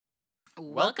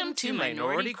Welcome to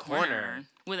Minority Corner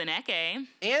with an Eke.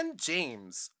 And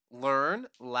James. Learn,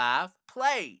 laugh,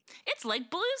 play. It's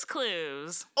like Blue's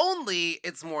Clues. Only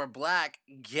it's more black,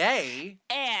 gay,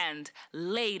 and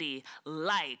lady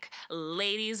like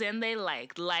ladies, and they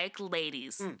like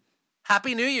ladies.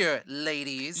 Happy New Year,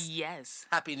 ladies. Yes.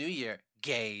 Happy New Year,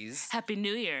 gays. Happy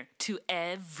New Year to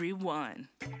everyone.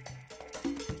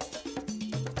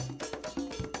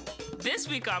 This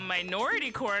week on Minority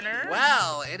Corner.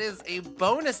 Well, it is a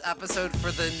bonus episode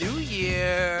for the new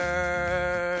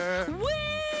year.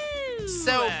 Woo!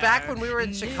 So back when we were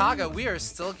in Chicago, we are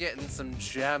still getting some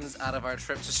gems out of our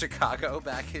trip to Chicago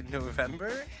back in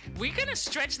November. We're gonna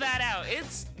stretch that out.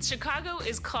 Chicago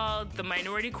is called the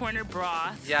Minority Corner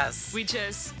Broth. Yes. We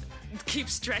just keep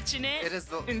stretching it,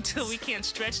 until we can't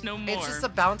stretch no more. It's just a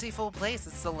bountiful place.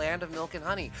 It's the land of milk and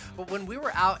honey. But when we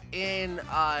were out in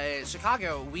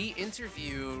Chicago, we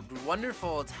interviewed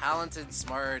wonderful, talented,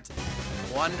 smart,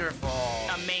 wonderful,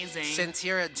 amazing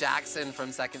Shantira Jackson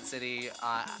from Second City,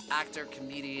 actor,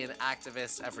 comedian,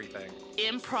 activist, everything.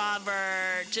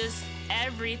 Improver, just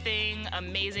everything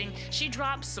amazing. She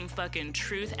dropped some fucking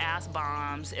truth-ass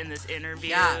bombs in this interview.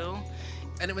 Yeah.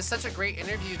 And it was such a great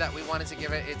interview that we wanted to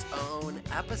give it its own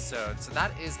episode. So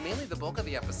that is mainly the bulk of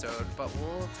the episode, but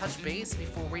we'll touch base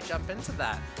before we jump into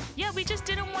that. Yeah, we just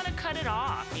didn't want to cut it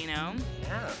off, you know?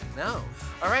 Yeah, no.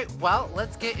 All right, well,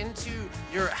 let's get into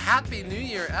your Happy New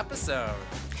Year episode.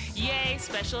 Yay,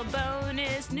 special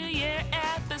bonus New Year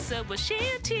episode with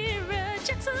Shantira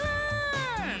Jackson.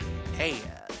 Hey.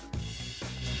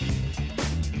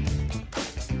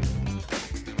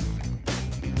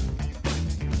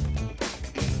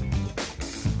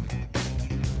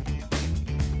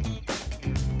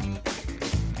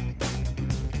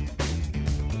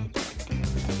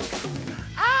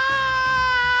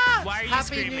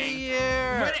 Happy screaming? New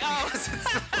Year! Oh.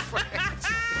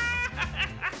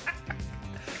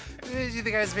 Did you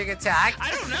think I was being attacked?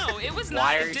 I don't know. It was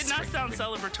not. It did not sound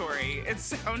celebratory. It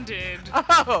sounded.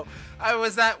 Oh,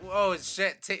 oh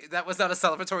shit! That was not a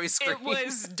celebratory scream. It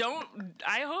was.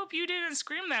 I hope you didn't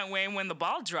scream that way when the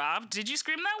ball dropped. Did you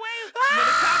scream that way? When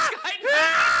the cops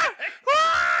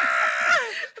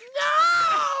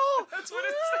No! That's what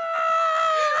it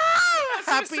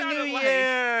Happy New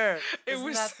Year!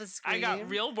 Isn't that the scream? I got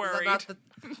real worried.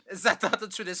 Is that not the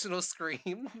traditional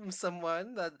scream from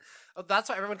someone? That's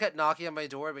why everyone kept knocking on my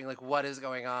door, being like, "What is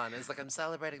going on?" It's like, I'm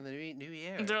celebrating the new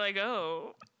year. They're like,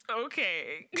 "Oh,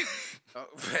 okay."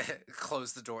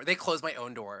 Close the door. They close my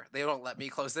own door. They don't let me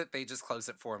close it. They just close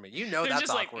it for me. You know that's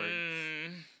awkward.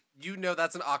 You know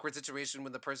that's an awkward situation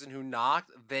when the person who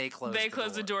knocked, they close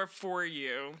the door for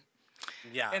you.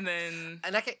 Yeah. And then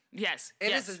yes.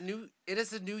 It is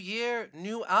a new year,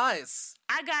 new us.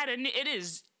 It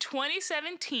is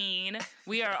 2017.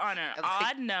 We are on an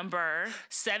odd number.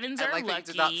 Sevens are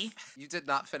lucky. You did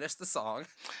not finish the song.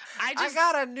 I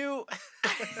got a new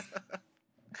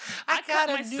I cut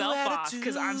myself off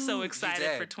because I'm so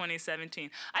excited for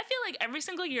 2017. I feel like every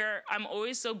single year I'm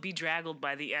always so bedraggled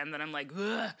by the end that I'm like,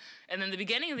 ugh. And then the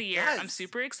beginning of the year, I'm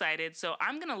super excited. So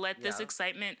I'm going to let this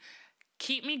excitement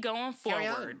keep me going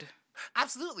forward.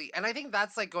 Absolutely. And I think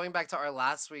that's like going back to our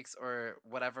last week's or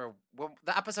whatever,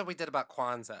 the episode we did about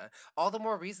Kwanzaa. All the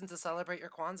more reason to celebrate your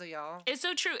Kwanzaa, y'all. It's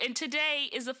so true. And today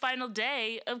is the final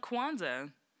day of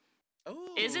Kwanzaa.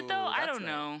 Ooh, is it though? I don't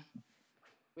know.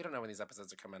 We don't know when these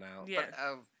episodes are coming out. Yeah.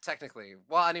 But technically.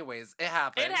 Well, anyways, it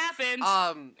happened. It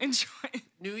happened. Enjoy.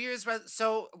 New Year's.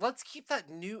 So let's keep that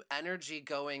new energy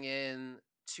going in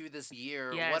to this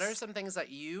year. Yes. What are some things that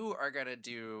you are going to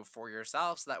do for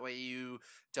yourself so that way you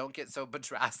don't get so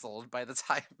bedrazzled by the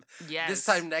time this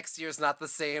time next year is not the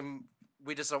same?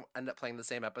 We just don't end up playing the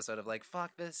same episode of like,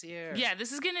 fuck this year. Yeah,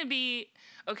 this is going to be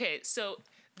okay. So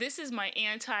this is my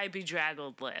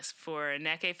anti-bedraggled list for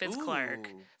Neke Fitz-Clark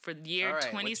for the year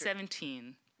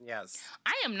 2017. Yes.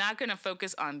 I am not going to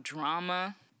focus on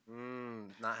drama.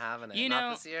 Not having it.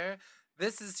 Not this year.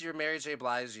 This is your Mary J.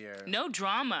 Blige year. No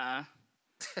drama.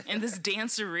 And this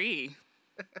dancery.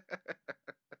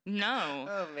 No.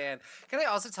 Oh, man. Can I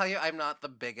also tell you I'm not the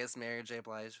biggest Mary J.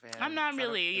 Blige fan? I'm not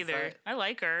really either. I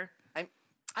like her.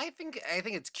 I think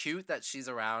it's cute that she's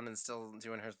around and still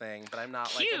doing her thing, but I'm not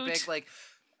cute? like a big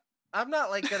I'm not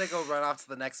like gonna go run off to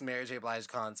the next Mary J. Blige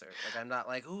concert. Like I'm not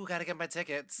like, ooh, gotta get my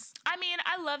tickets. I mean,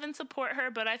 I love and support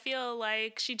her, but I feel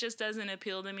like she just doesn't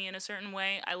appeal to me in a certain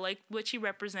way. I like what she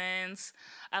represents.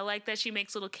 I like that she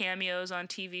makes little cameos on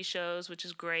TV shows, which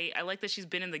is great. I like that she's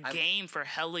been in the game for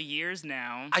hella years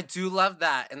now. I do love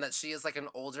that, and that she is like an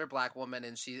older black woman,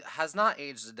 and she has not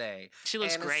aged a day. She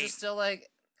looks great. It's just still like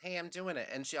hey, I'm doing it.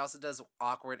 And she also does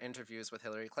awkward interviews with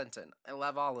Hillary Clinton. I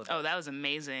love all of it. Oh, that was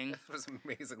amazing. It was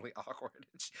amazingly awkward.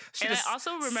 She and I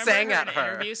also remember her in an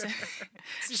interview.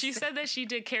 She said that she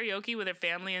did karaoke with her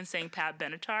family and sang Pat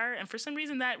Benatar. And for some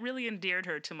reason, that really endeared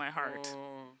her to my heart.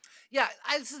 Yeah,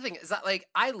 that's the thing. Is that, like,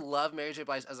 I love Mary J.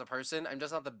 Blige as a person. I'm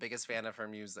just not the biggest fan of her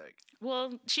music.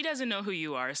 Well, she doesn't know who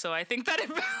you are, so I think that it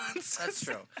balances. That's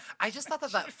true. I just thought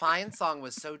that Fine song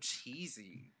was so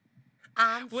cheesy.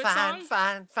 I'm what fine, song?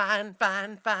 fine, fine,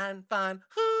 fine, fine, fine.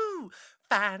 Whoo!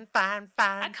 Fine, fine,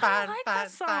 fine, I fine, like fine,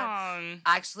 that song. Fine.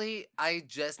 Actually, I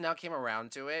just now came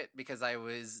around to it because I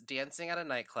was dancing at a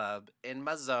nightclub in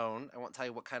my zone. I won't tell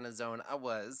you what kind of zone I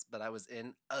was, but I was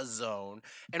in a zone.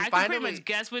 And I can pretty much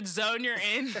guess what zone you're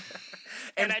in.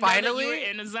 and I finally, know that you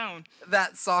were in a zone.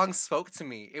 That song spoke to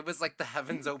me. It was like the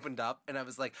heavens opened up, and I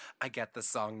was like, I get this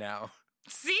song now.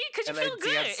 See, because you feel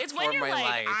good. It's when you're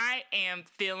like, I am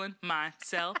feeling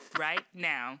myself right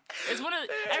now. It's one of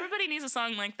everybody needs a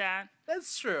song like that.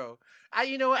 That's true.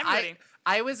 You know what?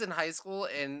 I was in high school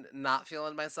and not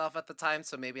feeling myself at the time,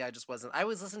 so maybe I just wasn't. I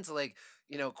was listening to like,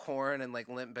 you know, Korn and like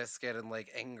Limp Bizkit and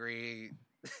like angry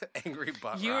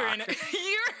butt you rock. Were in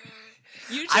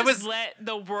you just let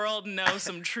the world know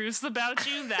some truths about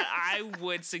you that I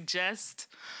would suggest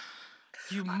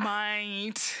you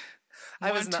might.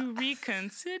 I was to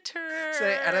reconsider. Should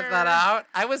I edit that out?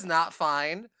 I was not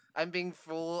fine. I'm being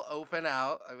full open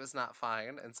out. I was not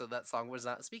fine, and so that song was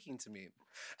not speaking to me.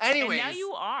 Anyways, and now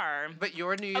you are. But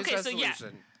your New Year's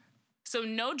resolution. So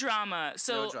no drama.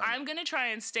 So I'm gonna try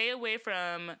and stay away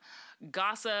from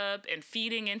gossip and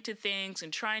feeding into things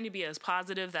and trying to be as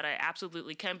positive that I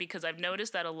absolutely can, because I've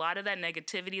noticed that a lot of that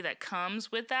negativity that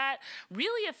comes with that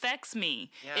really affects me.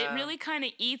 Yeah. It really kind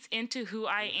of eats into who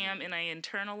I am, and I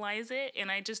internalize it, and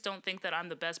I just don't think that I'm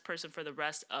the best person for the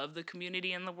rest of the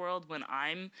community in the world when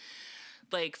I'm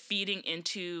like feeding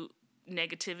into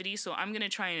negativity. So I'm going to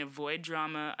try and avoid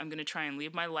drama. I'm going to try and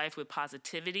live my life with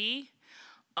positivity.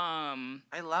 I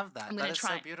love that. That is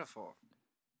so beautiful.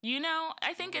 You know,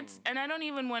 I think it's, and I don't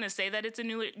even want to say that it's a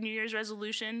New Year's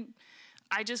resolution.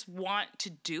 I just want to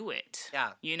do it. Yeah.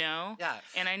 You know? Yeah.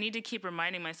 And I need to keep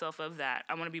reminding myself of that.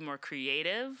 I want to be more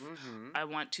creative. Mm-hmm. I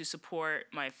want to support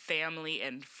my family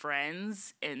and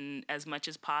friends in as much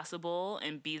as possible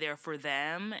and be there for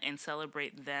them and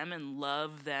celebrate them and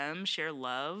love them, share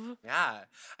love. Yeah.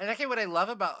 And actually what I love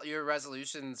about your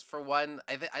resolutions, for one,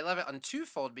 I love it on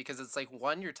twofold, because it's like,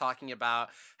 one, you're talking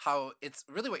about how it's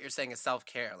really what you're saying is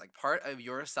self-care. Like part of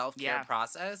your self-care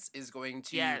process is going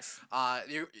to,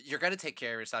 you're going to take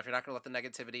care of yourself. You're not going to let the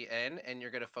negativity in, and you're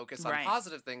going to focus on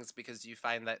positive things because you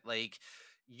find that like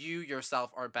you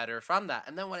yourself are better from that.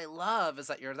 And then what I love is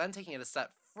that you're then taking it a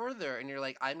step further, and you're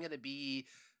like, I'm going to be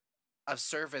of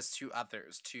service to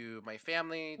others, to my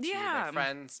family, to my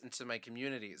friends, and to my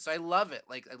community. So I love it.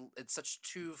 Like it's such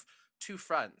two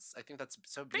fronts. I think that's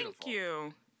so beautiful. Thank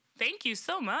you. Thank you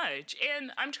so much.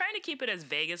 And I'm trying to keep it as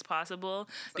vague as possible,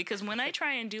 because when I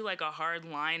try and do like a hard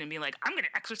line and be like, I'm going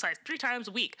to exercise 3 times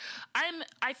a week,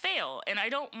 I fail. And I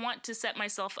don't want to set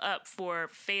myself up for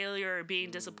failure or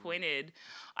being disappointed.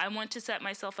 I want to set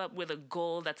myself up with a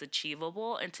goal that's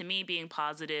achievable. And to me, being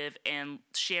positive and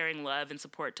sharing love and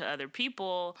support to other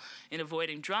people and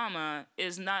avoiding drama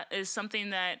is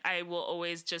something that I will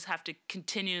always just have to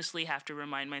continuously have to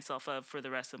remind myself of for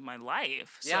the rest of my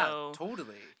life. Yeah, so,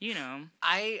 totally. You know,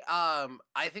 I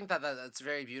think that's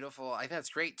very beautiful. I think that's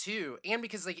great too, and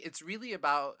because like it's really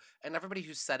about, and everybody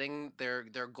who's setting their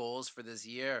goals for this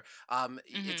year,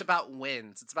 it's about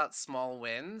wins. It's about small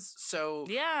wins. So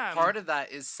part of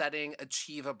that is setting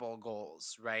achievable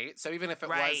goals, right? So even if it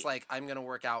was like, I'm gonna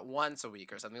work out once a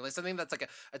week or something that's like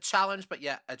a challenge, but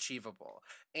yet achievable.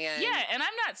 And and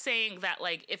I'm not saying that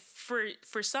like if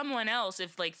for someone else,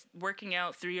 if like working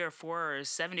out 3 or 4 or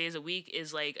 7 days a week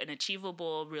is like an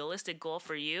achievable, realistic goal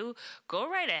for you, go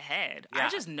right ahead. I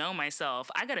just know myself.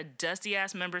 I got a dusty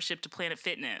ass membership to Planet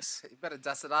Fitness. You better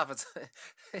dust it off. It's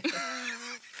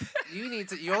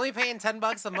you only paying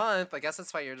 $10 a month. I guess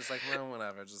that's why you're just like, well,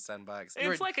 whatever, just $10.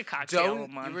 It's like a cocktail a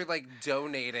month. You were like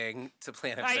donating to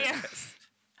Planet Fitness.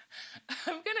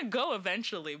 I'm gonna go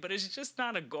eventually, but it's just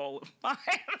not a goal of mine.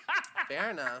 Fair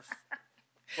enough.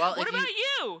 Well, what about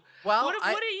you? Well,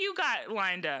 what do you got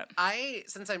lined up?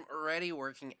 Since I'm already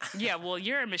working. Yeah, well,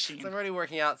 you're a machine. I'm already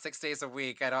working out 6 days a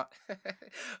week. I don't.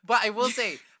 But I will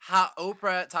say, how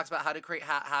Oprah talks about how to create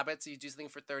habits. You do something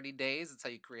for 30 days. It's how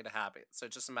you create a habit. So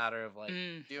it's just a matter of like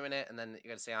doing it, and then you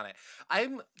got to stay on it.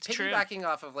 I'm piggybacking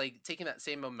off of like taking that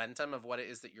same momentum of what it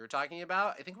is that you're talking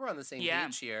about. I think we're on the same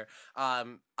page here.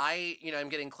 I'm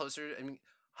getting closer. I mean,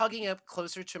 hugging up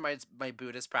closer to my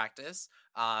Buddhist practice.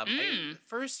 I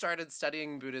first started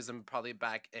studying Buddhism probably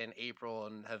back in April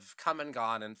and have come and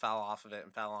gone and fell off of it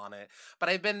and fell on it. But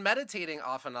I've been meditating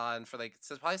off and on for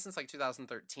probably since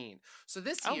 2013. So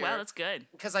this year, oh wow, that's good.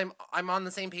 Because I'm on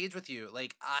the same page with you.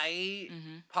 Like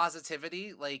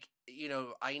positivity, like, you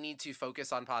know, I need to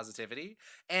focus on positivity.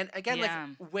 And again,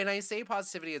 like when I say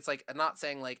positivity, it's like, I'm not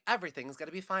saying like everything's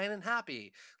gonna be fine and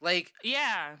happy. Like,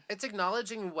 it's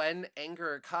acknowledging when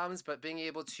anger comes, but being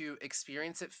able to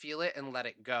experience it, feel it, and let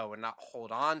it go, and not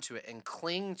hold on to it and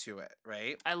cling to it.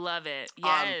 Right? I love it.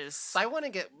 Yes. So I want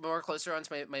to get more closer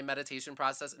onto my meditation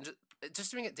process and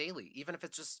just doing it daily, even if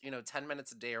it's just, you know, 10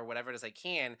 minutes a day or whatever it is I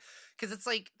can, because it's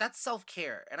like, that's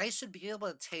self-care, and I should be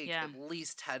able to take at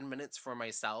least 10 minutes for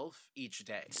myself each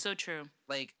day. So true.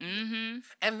 Like, and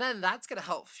then that's gonna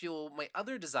help fuel my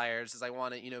other desires, as I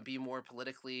want to, you know, be more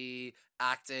politically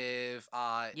active,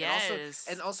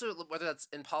 and also whether that's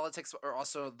in politics or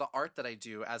also the art that I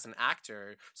do as an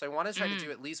actor. So I want to try to do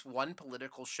at least one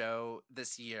political show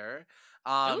this year.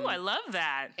 Ooh, I love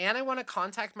that. And I want to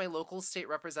contact my local state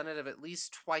representative at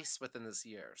least twice within this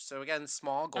year. So again,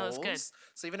 small goals. Oh, that's good.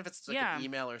 So even if it's like an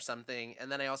email or something,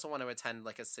 and then I also want to attend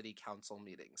like a city council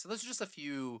meeting. So those are just a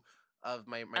few of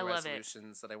my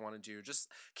resolutions that I want to do. Just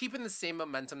keeping the same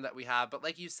momentum that we have. But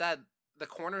like you said, the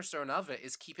cornerstone of it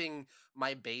is keeping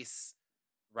my base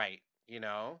right. You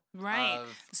know? Right.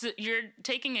 So you're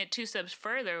taking it 2 steps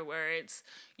further, where it's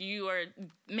you are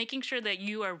making sure that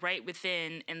you are right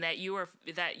within, and that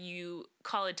you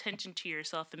call attention to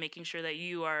yourself, and making sure that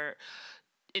you are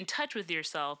in touch with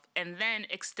yourself, and then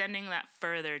extending that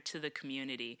further to the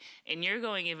community. And you're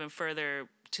going even further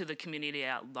to the community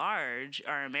at large,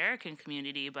 our American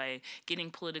community, by getting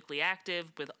politically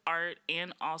active with art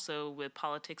and also with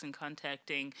politics and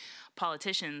contacting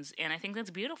politicians. And I think that's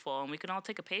beautiful, and we can all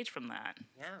take a page from that.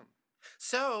 Yeah.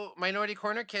 So, Minority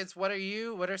Corner kids, what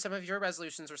are some of your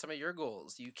resolutions or some of your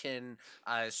goals? You can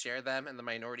share them in the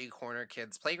Minority Corner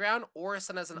Kids Playground, or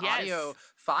send us an audio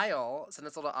file, send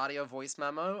us a little audio voice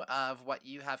memo of what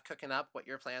you have cooking up, what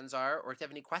your plans are, or if you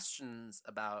have any questions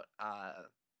about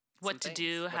what to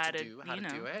do, how to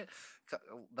do it.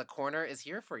 The corner is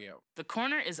here for you. The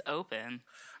corner is open.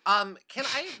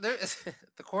 The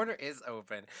corner is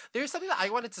open. There's something that I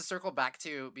wanted to circle back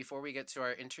to before we get to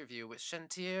our interview with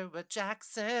Shantira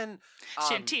Jackson.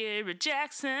 Shantira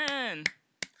Jackson.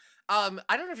 I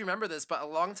don't know if you remember this, but a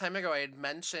long time ago I had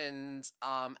mentioned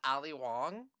Ali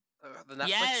Wong. The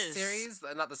Netflix series,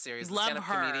 not the series, the stand-up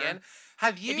comedian.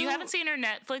 If you haven't seen her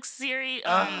Netflix series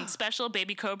special,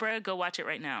 Baby Cobra, go watch it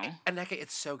right now. And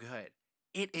it's so good.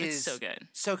 It's so good.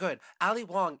 So good. Ali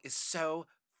Wong is so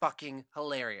fucking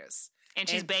hilarious. And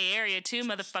she's Bay Area too,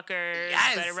 motherfuckers.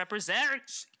 Yes! Better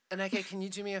represent. Aneke, can you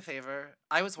do me a favor?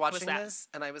 I was watching this,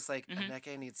 and I was like,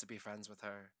 Aneke needs to be friends with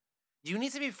her. You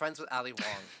need to be friends with Ali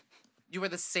Wong. You are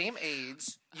the same age.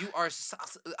 You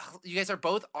guys are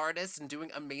both artists and doing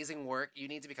amazing work. You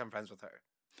need to become friends with her.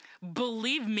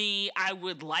 Believe me, I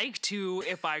would like to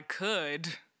if I could.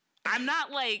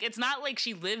 It's not like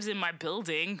she lives in my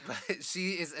building. But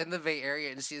she is in the Bay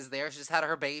Area and she's there. She just had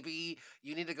her baby.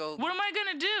 You need to go. What am I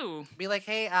going to do? Be like,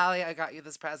 hey, Allie, I got you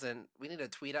this present. We need to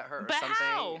tweet at her or something.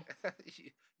 How?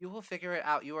 You will figure it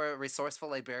out. You are a resourceful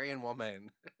Liberian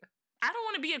woman. I don't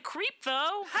want to be a creep,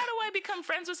 though. How do I become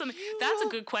friends with somebody? That's a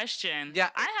good question. Yeah.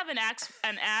 I have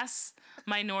an Ask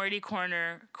Minority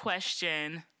Corner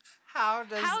question. How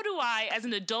do I, as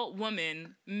an adult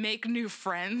woman, make new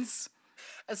friends?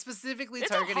 Specifically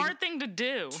it's targeting... a hard thing to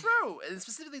do. True. And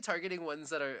specifically targeting ones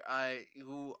that are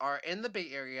who are in the Bay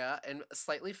Area and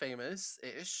slightly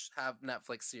famous-ish, have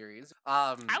Netflix series.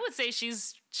 I would say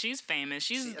she's famous.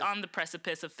 She's on the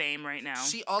precipice of fame right now.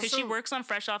 Because she works on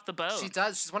Fresh Off the Boat. She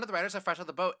does. She's one of the writers of Fresh Off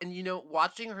the Boat. And,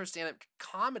 watching her stand-up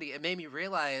comedy, it made me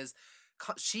realize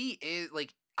she is,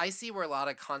 I see where a lot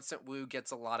of Constance Wu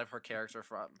gets a lot of her character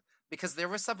from. Because there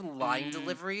were some line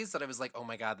deliveries that I was like, oh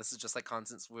my God, this is just like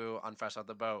Constance Wu on Fresh Off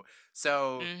the Boat.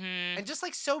 So, and just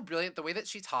so brilliant, the way that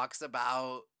she talks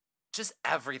about just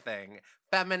everything.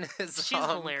 Feminism. She's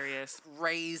hilarious.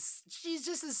 Race. She's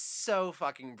just is so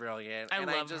fucking brilliant. I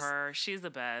love her. She's the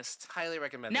best. Highly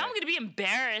recommend Now I'm going to be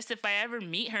embarrassed if I ever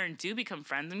meet her and do become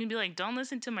friends. I'm going to be like, don't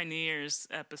listen to my New Year's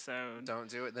episode. Don't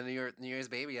do it. The New Year's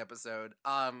baby episode.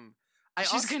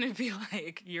 She's gonna be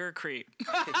like, you're a creep.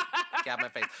 Get my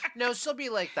face. No, she'll be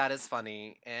like, that is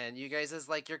funny. And you guys as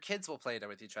your kids will play it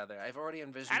with each other. I've already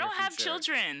envisioned I don't have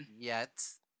children. Yet.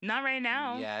 Not right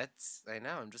now. Yet. I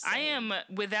know, I'm just saying. I am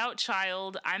without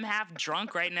child. I'm half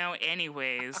drunk right now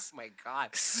anyways. Oh my God.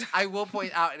 I will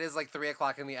point out, it is 3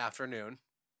 o'clock in the afternoon.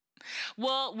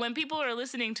 Well, when people are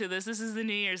listening to this is the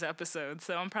New Year's episode,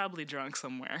 so I'm probably drunk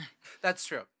somewhere. That's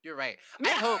true. You're right.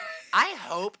 I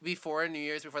hope before New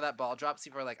Year's, before that ball drops,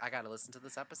 people are like, I gotta listen to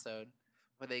this episode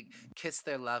where they kiss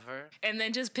their lover. And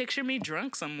then just picture me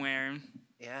drunk somewhere.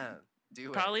 Yeah,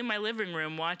 probably in my living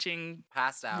room watching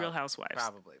Passed Out. Real Housewives.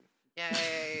 Probably.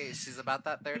 Yay! She's about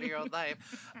that 30-year-old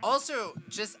life. Also,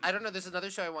 I don't know, there's another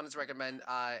show I wanted to recommend,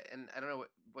 and I don't know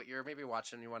what you're maybe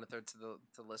watching, you want to throw to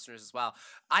the listeners as well.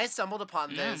 I stumbled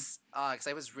upon this because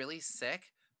I was really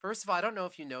sick. First of all, I don't know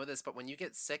if you know this, but when you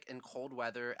get sick in cold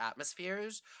weather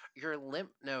atmospheres, your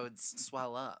lymph nodes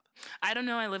swell up. I don't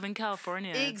know. I live in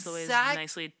California. Exactly. It's always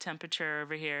nicely temperature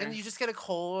over here. And you just get a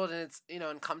cold and it's,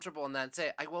 uncomfortable, and that's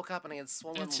it. I woke up and I had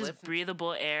swollen It's just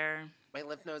breathable air. My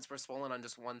lymph nodes were swollen on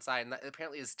just one side, and that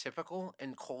apparently is typical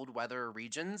in cold weather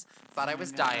regions. Thought I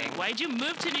was dying. Why'd you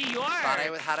move to New York? Thought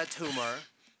I had a tumor.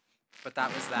 But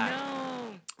that was that.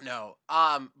 No.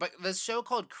 But this show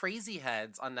called Crazy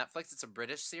Heads on Netflix, it's a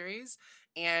British series,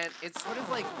 and it's sort of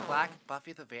like Black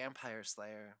Buffy the Vampire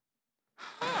Slayer.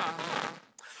 Huh.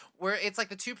 Where it's like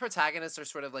the two protagonists are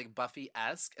sort of like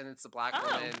Buffy-esque, and it's a black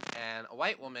woman and a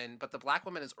white woman, but the black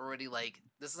woman is already like,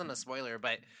 this isn't a spoiler,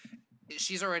 but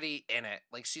she's already in it.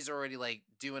 Like, she's already, like,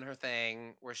 doing her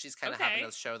thing where she's kind of having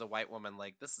to show the white woman,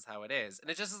 like, this is how it is. And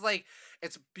it just is, like,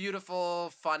 it's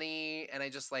beautiful, funny, and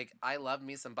I love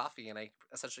me some Buffy, and I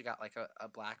essentially got, like, a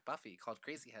black Buffy called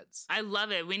Crazy Heads. I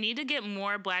love it. We need to get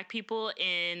more black people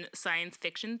in science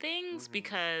fiction things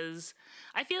because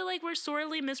I feel like we're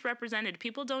sorely misrepresented.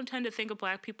 People don't tend to think of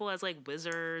black people as, like,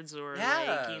 wizards or,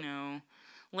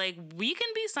 like, we can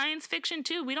be science fiction,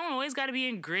 too. We don't always got to be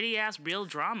in gritty-ass real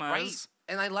dramas. Right.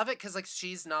 And I love it because, like,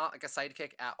 she's not, like, a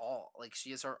sidekick at all. Like,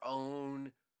 she is her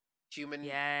own human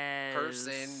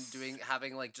person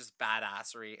having, like, just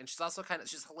badassery. And she's also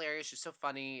she's hilarious. She's so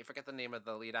funny. I forget the name of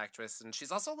the lead actress. And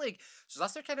she's also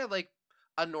kind of, like,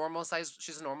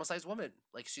 she's a normal-sized woman.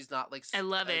 Like, she's not, like... I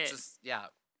love it. Just, yeah.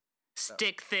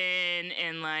 Stick thin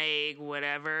and, like,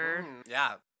 whatever.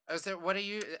 Yeah.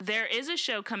 There is a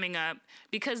show coming up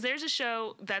because there's a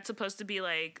show that's supposed to be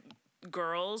like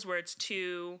Girls, where it's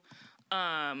two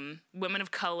women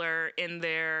of color in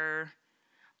their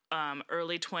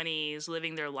early 20s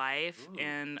living their life. Ooh.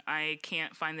 And I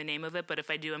can't find the name of it, but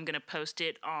if I do, I'm going to post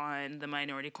it on the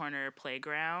Minority Corner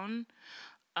Playground.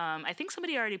 I think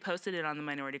somebody already posted it on the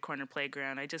Minority Corner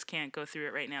Playground. I just can't go through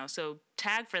it right now. So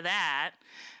tag for that.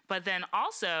 But then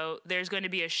also, there's going to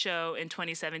be a show in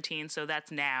 2017, so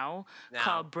that's now,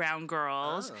 called Brown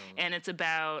Girls. Oh. And it's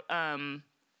about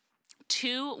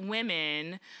two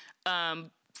women and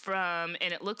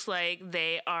it looks like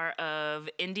they are of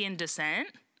Indian descent.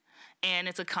 And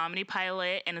it's a comedy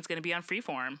pilot, and it's going to be on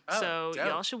Freeform. Oh, so dope.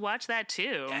 Y'all should watch that,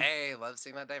 too. Hey, love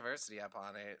seeing that diversity up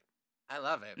on it. I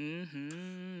love it.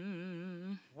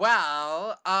 Mm-hmm.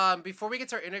 Well, before we get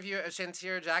to our interview of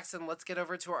Shantira Jackson, let's get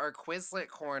over to our Quizlet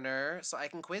corner so I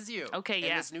can quiz you. Okay,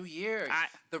 in this new year.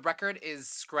 The record is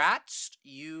scratched.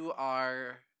 You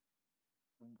are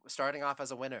starting off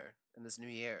as a winner in this new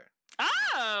year.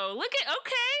 Oh,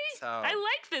 okay. So, I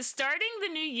like this. Starting the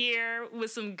new year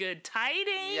with some good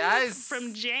tidings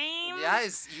from James.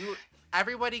 Yes,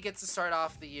 everybody gets to start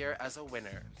off the year as a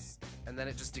winner. And then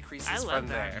it just decreases from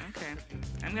there. Okay.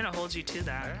 I'm going to hold you to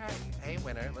that. All right. Hey,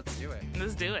 winner, let's do it.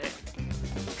 Let's do it.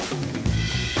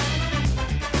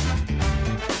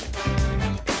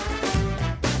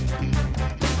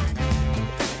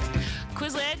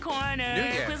 Quizlet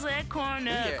Corner. Quizlet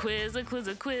Corner.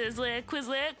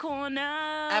 Quizlet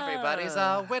Corner. Everybody's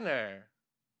a winner.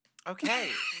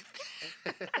 Okay.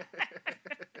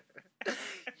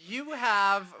 You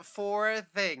have 4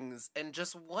 things, and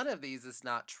just one of these is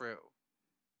not true.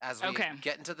 As we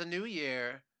get into the new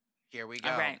year, here we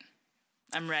go. All right.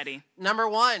 I'm ready. Number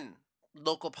 1,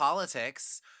 local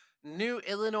politics. New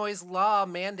Illinois law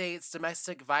mandates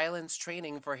domestic violence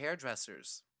training for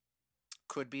hairdressers.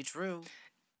 Could be true.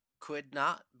 Could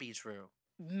not be true.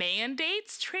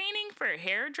 Mandates training for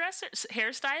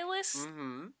hairstylists?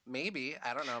 Mm-hmm. Maybe.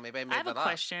 I don't know. Maybe I made that up. I have a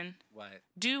question. What?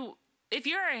 If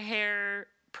you're a hair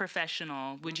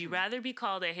professional, would you rather be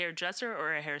called a hairdresser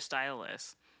or a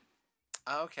hairstylist?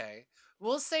 Okay.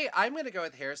 We'll say I'm going to go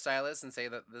with hairstylist and say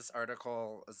that this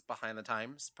article is behind the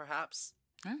times, perhaps.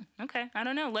 Oh, okay. I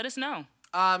don't know. Let us know.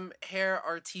 Hair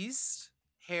artiste,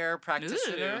 hair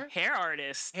practitioner. Ooh, hair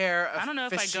artist. Hair aficionado. I don't know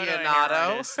if I go to a hair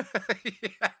artist.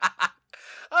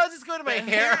 I'll just go to my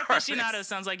hair artist. Aficionado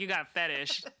sounds like you got a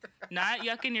fetish. Not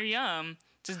yucking your yum.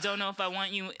 Just don't know if I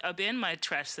want you up in my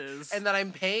tresses. And that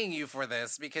I'm paying you for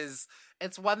this because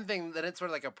it's one thing that it's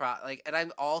sort of like and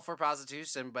I'm all for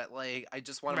prostitution, but like I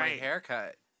just wanted my hair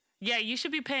cut. Yeah, you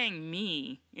should be paying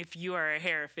me if you are a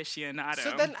hair aficionado.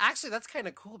 So then, actually, that's kind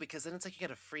of cool because then it's like you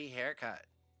get a free haircut.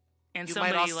 And you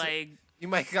somebody like... You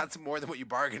might have got some more than what you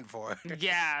bargained for.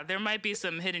 Yeah, there might be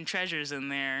some hidden treasures in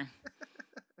there.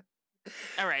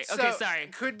 All right. Okay, sorry.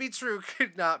 Could be true,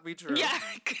 could not be true. Yeah,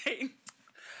 okay.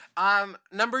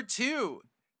 Number 2.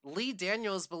 Lee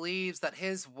Daniels believes that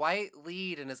his white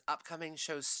lead in his upcoming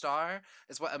show Star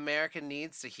is what America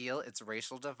needs to heal its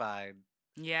racial divide.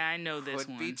 Yeah, I know this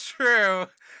one. Could be true.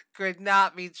 Could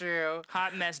not be true.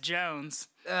 Hot Mess Jones.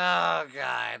 Oh,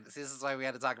 God. This is why we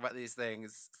had to talk about these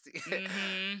things.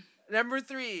 Mm-hmm. Number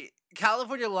 3.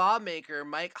 California lawmaker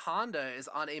Mike Honda is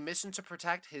on a mission to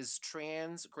protect his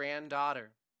trans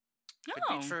granddaughter.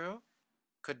 Could be true.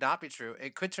 Could not be true.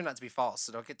 It could turn out to be false,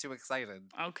 so don't get too excited.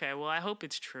 Okay, well, I hope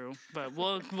it's true, but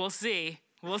we'll see.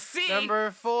 We'll see. Number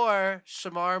 4.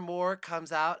 Shemar Moore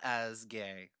comes out as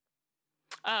gay.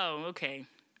 Oh, okay.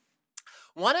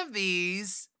 One of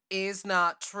these is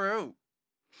not true.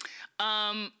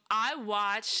 I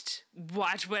watched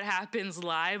Watch What Happens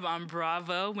Live on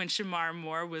Bravo when Shemar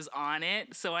Moore was on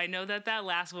it, so I know that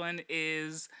last one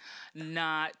is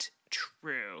not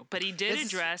true. But he did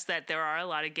address that there are a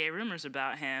lot of gay rumors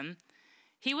about him.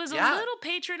 He was a little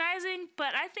patronizing,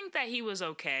 but I think that he was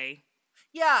okay.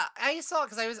 Yeah, I saw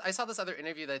this other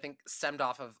interview that I think stemmed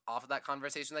off of that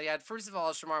conversation that he had. First of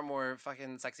all, Shemar Moore,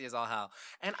 fucking sexy as all hell,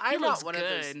 and I'm not one of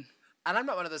those. And I'm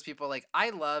not one of those people, like, I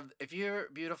love, if you're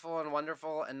beautiful and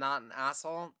wonderful and not an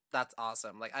asshole, that's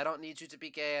awesome. Like, I don't need you to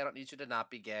be gay. I don't need you to not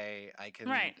be gay.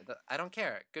 I don't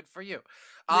care. Good for you.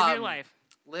 Live your life.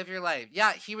 Live your life.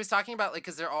 Yeah, he was talking about, like,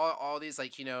 because there are all these,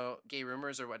 like, you know, gay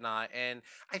rumors or whatnot. And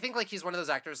I think, like, he's one of those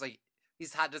actors, like,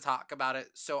 he's had to talk about it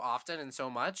so often and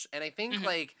so much. And I think,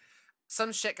 like,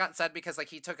 some shit got said because, like,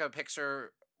 he took a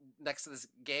picture next to this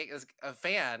a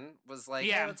fan was like,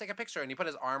 yeah, let's take a picture, and he put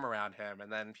his arm around him,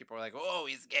 and then people were like, oh,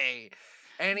 he's gay,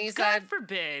 and he said, God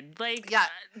forbid, like, yeah,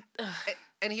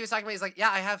 and he was talking about, he's like,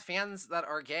 yeah, I have fans that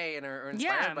are gay and are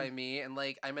inspired by me, and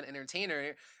like, I'm an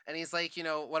entertainer, and he's like, you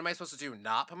know, what am I supposed to do?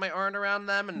 Not put my arm around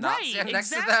them and not stand next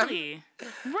to them?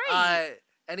 Right.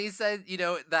 And he said, you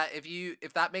know, that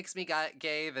if that makes me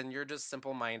gay, then you're just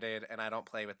simple-minded, and I don't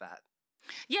play with that.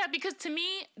 Yeah, because to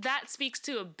me, that speaks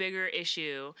to a bigger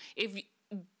issue.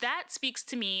 That speaks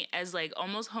to me as, like,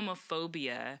 almost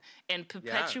homophobia and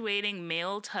perpetuating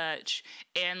male touch.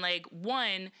 And, like,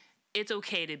 1, it's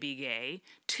okay to be gay.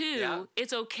 2,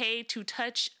 it's okay to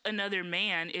touch another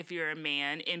man if you're a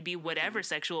man and be whatever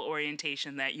sexual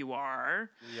orientation that you are.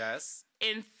 Yes.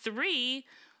 And 3...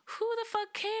 who the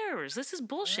fuck cares? This is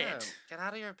bullshit. Yeah, get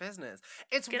out of your business.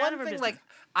 It's one thing, like,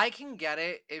 I can get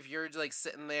it if you're, like,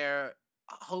 sitting there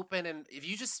hoping, and if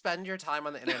you just spend your time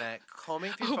on the internet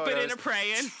combing through photos, and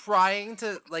praying, trying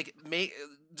to, like,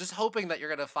 just hoping that you're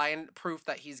gonna find proof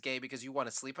that he's gay because you want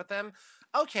to sleep with him,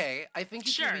 okay, I think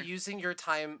you should be using your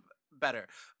time better.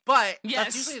 But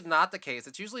that's usually not the case.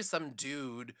 It's usually some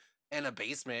dude in a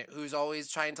basement who's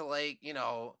always trying to, like, you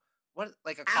know, what,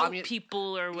 like a out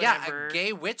people or whatever. Yeah, a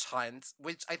gay witch hunt,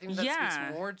 which I think that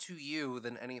speaks more to you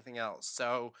than anything else.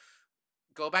 So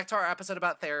go back to our episode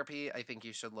about therapy. I think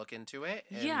you should look into it.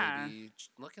 And maybe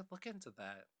look into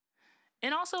that.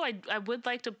 And also, I would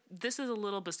like to. This is a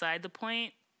little beside the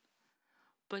point,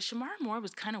 but Shemar Moore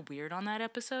was kind of weird on that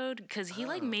episode because he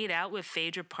like made out with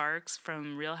Phaedra Parks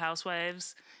from Real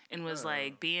Housewives and was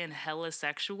like being hella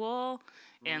sexual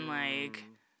and like.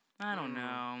 I don't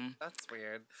know. That's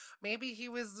weird. Maybe he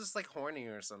was just, like, horny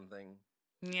or something.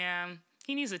 Yeah.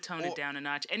 He needs to tone it down a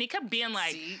notch. And he kept being,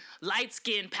 like,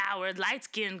 light-skinned powered,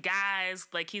 light-skinned guys.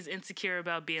 Like, he's insecure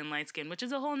about being light-skinned, which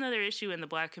is a whole nother issue in the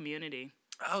Black community.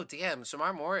 Oh, damn.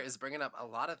 Shemar Moore is bringing up a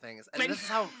lot of things. And this is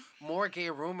how more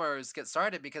gay rumors get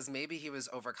started, because maybe he was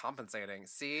overcompensating.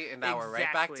 See? And now we're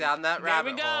right back down that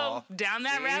rabbit hole. Down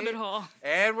that rabbit hole.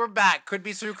 And we're back. Could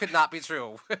be true, could not be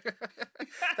true.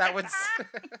 That one's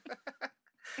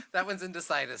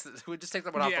undecided. We just take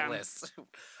that one off the list.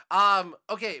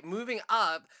 Okay, moving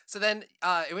up. So then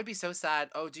it would be so sad.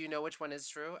 Oh, do you know which one is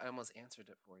true? I almost answered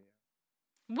it for you.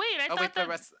 Wait, I thought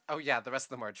that... the rest of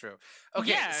them are true. Okay.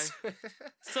 Yeah.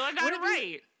 So I got it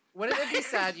right. Wouldn't it be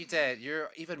sad you did? You're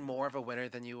even more of a winner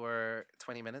than you were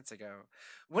 20 minutes ago.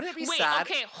 Wouldn't it be sad?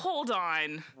 Okay, hold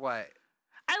on. What?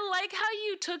 I like how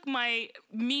you took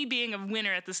me being a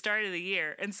winner at the start of the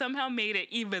year and somehow made it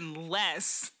even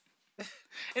less.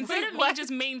 Instead of me just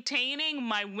maintaining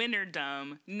my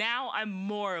winnerdom, now I'm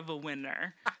more of a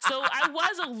winner. So I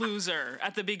was a loser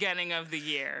at the beginning of the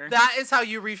year. That is how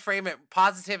you reframe it.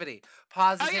 Positivity.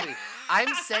 Oh, yeah.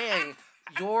 I'm saying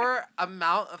your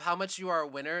amount of how much you are a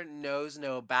winner knows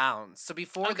no bounds. So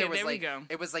before there was like,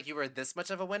 it was like you were this much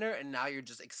of a winner, and now you're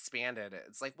just expanded it.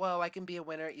 It's like, whoa, I can be a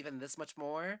winner even this much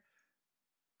more.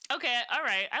 Okay, all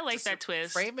right. I like that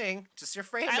twist. Framing. Just your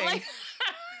framing. I like...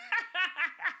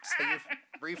 So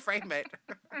you reframe it.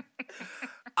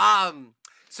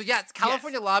 So yeah, it's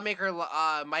California lawmaker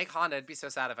Mike Honda. It'd be so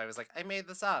sad if I was like, I made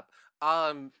this up.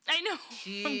 I know.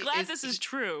 I'm glad this is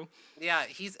true. Yeah,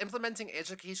 he's implementing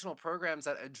educational programs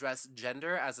that address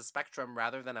gender as a spectrum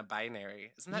rather than a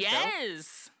binary. Isn't that dope?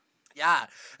 Yes. Yeah,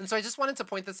 and so I just wanted to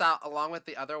point this out along with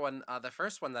the other one, the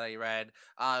first one that I read,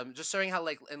 just showing how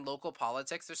like in local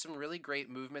politics, there's some really great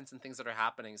movements and things that are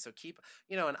happening. So keep,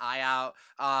 an eye out.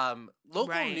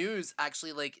 Local news,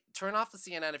 actually, like turn off the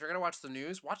CNN. If you're gonna watch the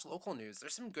news, watch local news.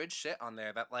 There's some good shit on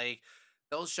there that like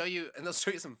they'll show you, and they'll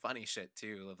show you some funny shit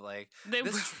too. Of like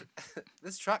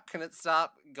this truck couldn't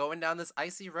stop going down this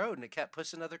icy road, and it kept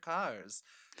pushing other cars.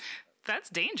 That's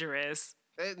dangerous.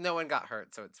 No one got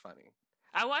hurt, so it's funny.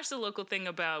 I watched the local thing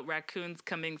about raccoons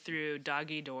coming through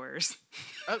doggy doors.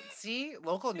 Oh, see?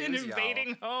 Local news, and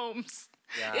invading homes.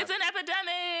 Yeah. It's an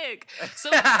epidemic. So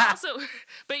also,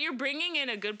 but you're bringing in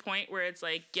a good point where it's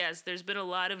like, yes, there's been a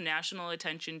lot of national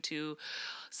attention to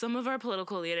some of our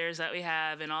political leaders that we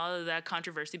have and all of that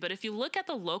controversy. But if you look at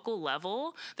the local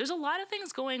level, there's a lot of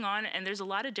things going on and there's a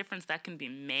lot of difference that can be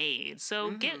made.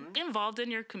 So get involved in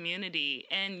your community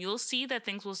and you'll see that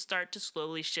things will start to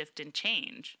slowly shift and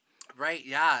change. Right,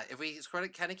 yeah. If we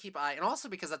kind of keep eye, and also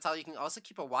because that's how you can also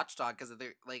keep a watchdog, because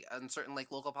they're like uncertain like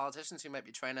local politicians who might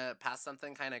be trying to pass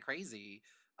something kind of crazy.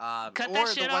 Cut that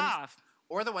shit off.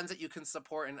 Or the ones that you can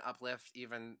support and uplift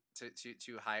even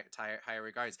to higher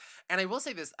regards. And I will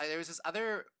say this: there was this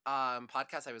other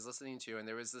podcast I was listening to, and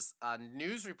there was this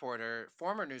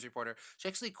former news reporter. She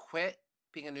actually quit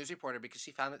being a news reporter because she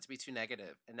found it to be too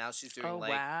negative, and now she's doing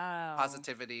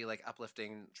positivity, like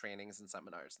uplifting trainings and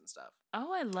seminars and stuff.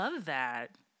 Oh, I love that.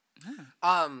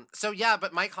 So yeah,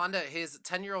 but Mike Honda, his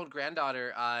 10-year-old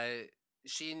granddaughter,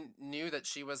 she knew that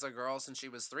she was a girl since she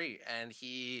was 3, and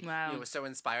he was so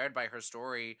inspired by her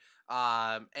story.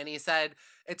 And he said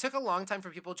it took a long time for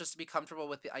people just to be comfortable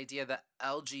with the idea that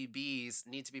LGBs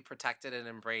need to be protected and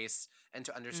embraced and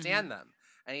to understand them.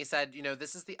 And he said,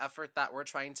 this is the effort that we're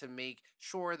trying to make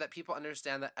sure that people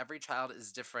understand that every child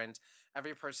is different,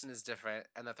 every person is different,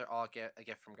 and that they're all a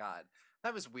gift from God.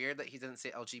 That was weird that he didn't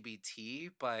say LGBT,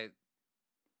 but...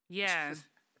 Yeah.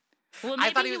 Well,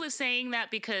 maybe he was saying that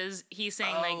because he's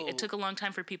saying, like, it took a long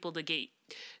time for people to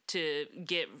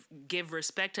give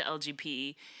respect to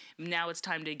LGBT. Now it's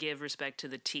time to give respect to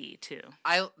the T, too.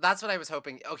 That's what I was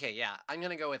hoping. Okay, yeah, I'm going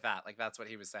to go with that. Like, that's what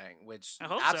he was saying, which I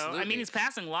hope absolutely. so. I mean, he's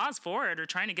passing laws for it or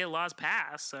trying to get laws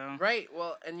passed, so. Right,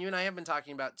 well, and you and I have been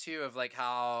talking about, too, of, like,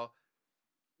 how...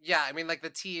 Yeah, I mean, like,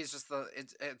 the T is just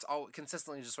it's all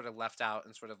consistently just sort of left out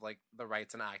in sort of, like, the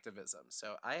rights and activism.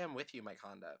 So I am with you, Mike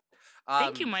Honda.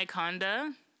 Thank you, Mike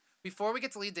Honda. Before we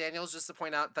get to Lee Daniels, just to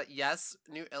point out that, yes,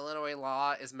 new Illinois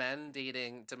law is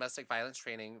mandating domestic violence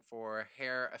training for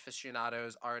hair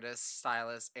aficionados, artists,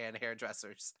 stylists, and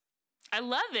hairdressers. I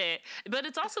love it. But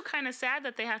it's also kind of sad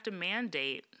that they have to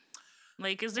mandate.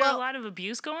 Like, is there a lot of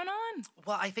abuse going on?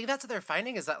 Well, I think that's what they're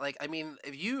finding is that, like, I mean,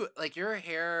 if you, like, your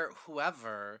hair,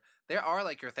 whoever, there are,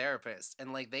 like, your therapist.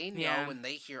 And, like, they know when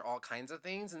they hear all kinds of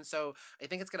things. And so I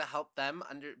think it's going to help them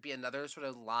be another sort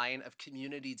of line of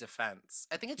community defense.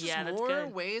 I think it's just more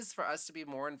ways for us to be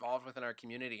more involved within our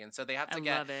community. And so they have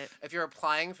to if you're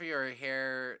applying for your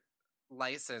hair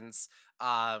license,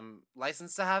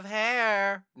 license to have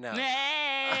hair. No.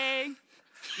 Hey!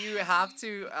 You have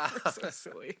to... so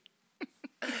silly.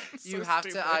 You have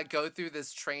to go through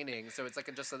this training, so it's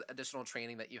like just an additional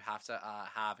training that you have to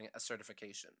have a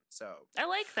certification. So I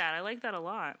like that. I like that a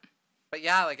lot. But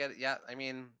yeah, I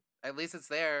mean, at least it's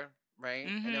there, right?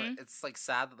 I know it's like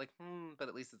sad, that, like, but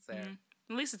at least it's there.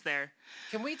 At least it's there.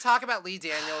 Can we talk about Lee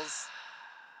Daniels?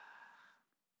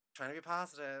 Trying to be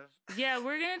positive. Yeah,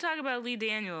 we're gonna talk about Lee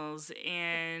Daniels,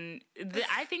 and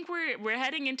I think we're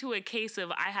heading into a case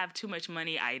of I have too much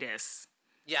money-itis.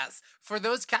 Yes. For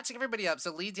those catching everybody up,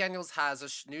 so Lee Daniels has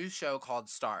a new show called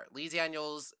Star. Lee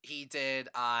Daniels, he did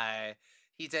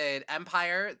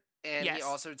Empire, and he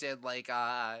also did like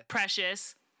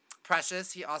Precious.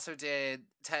 He also did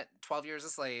 12 Years a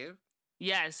Slave.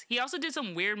 Yes. He also did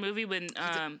some weird movie when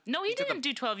he didn't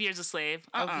do 12 Years a Slave.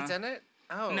 Oh, he didn't?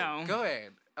 Oh, no.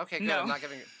 Good. Okay, good. No. I'm not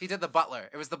giving. He did The Butler.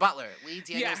 It was The Butler. Lee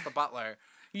Daniels, The Butler.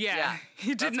 Yeah,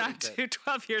 he did not do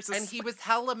 12 Years a Slave. And he was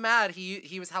hella mad.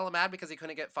 He was hella mad because he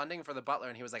couldn't get funding for The Butler,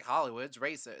 and he was like, Hollywood's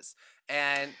racist.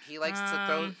 And he likes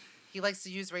to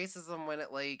use racism when it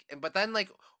but then like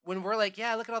when we're like,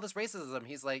 yeah, look at all this racism,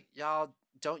 he's like, y'all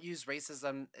don't use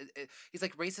racism. He's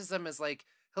like, racism is like,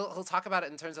 he'll talk about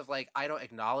it in terms of like, I don't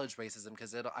acknowledge racism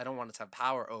because I don't want it to have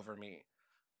power over me.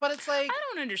 But it's like, I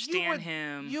don't understand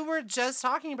him. You were just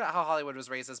talking about how Hollywood was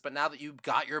racist, but now that you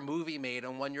got your movie made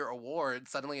and won your award,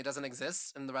 suddenly it doesn't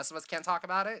exist and the rest of us can't talk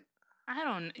about it?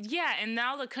 Yeah, and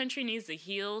now the country needs to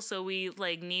heal, so we,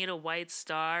 like, need a white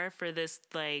star for this,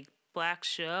 like, black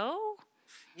show?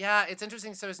 Yeah, it's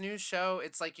interesting. So his new show,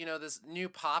 it's like, this new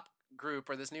pop group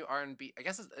or this new R&B, I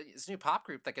guess it's new pop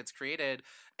group that gets created,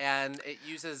 and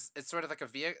it's sort of like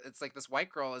it's like this white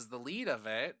girl is the lead of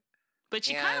it. But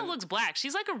she kind of looks black.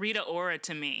 She's like a Rita Ora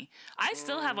to me. I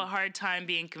still have a hard time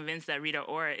being convinced that Rita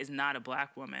Ora is not a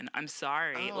black woman. I'm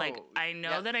sorry. I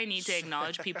know that I need to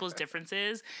acknowledge people's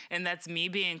differences, and that's me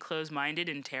being closed-minded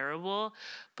and terrible,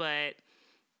 but...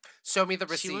 Show me the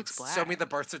receipts. Show me the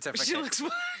birth certificate. She looks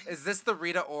black. Is this the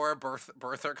Rita Ora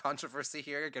birther controversy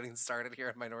here? Getting started here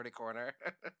at Minority Corner.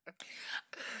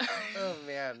 Oh,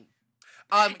 man.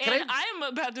 I am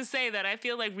about to say that I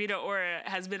feel like Rita Ora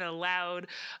has been allowed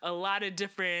a lot of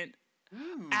different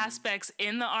aspects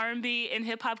in the R&B and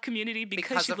hip hop community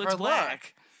because she looks black.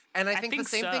 Look. And I think the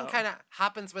same thing kind of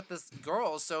happens with this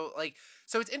girl. So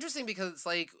it's interesting because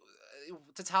like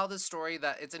to tell this story,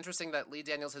 that it's interesting that Lee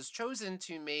Daniels has chosen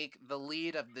to make the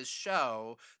lead of this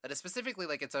show that is specifically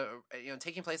like it's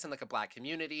taking place in like a black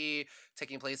community,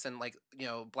 taking place in like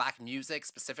black music,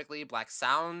 specifically black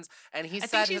sounds. And I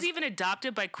think she's even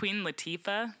adopted by Queen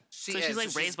Latifah. She's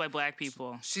like raised by black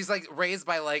people. She's like raised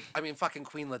by fucking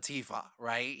Queen Latifah,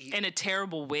 right? In a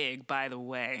terrible wig, by the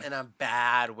way. In a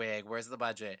bad wig. Where's the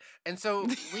budget? And so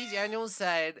Lee Daniels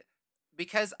said,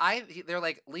 because they're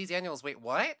like, Lee Daniels, wait,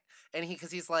 what? And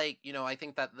he's like, I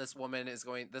think that this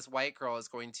white girl is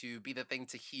going to be the thing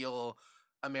to heal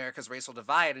America's racial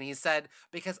divide. And he said,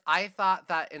 because I thought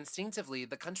that instinctively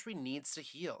the country needs to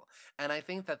heal. And I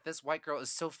think that this white girl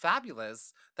is so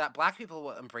fabulous that black people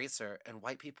will embrace her and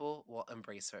white people will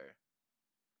embrace her.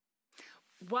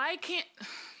 Why can't...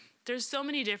 There's so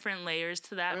many different layers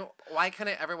to that. I mean, why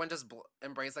couldn't everyone just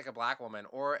embrace like a black woman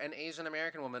or an Asian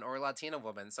American woman or a Latina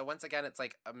woman? So once again, it's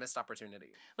like a missed opportunity.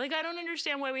 Like, I don't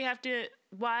understand why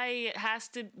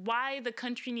why the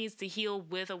country needs to heal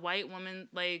with a white woman.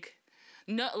 Like,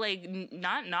 no, like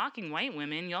not knocking white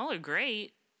women. Y'all are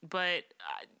great, but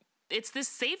it's this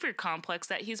savior complex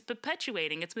that he's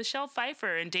perpetuating. It's Michelle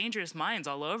Pfeiffer and Dangerous Minds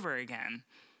all over again.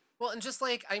 Well, and just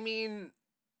like, I mean...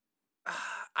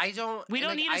 We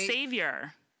don't need a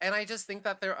savior. And I just think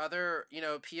that there are other,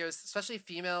 POCs, especially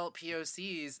female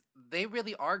POCs, they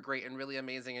really are great and really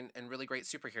amazing and really great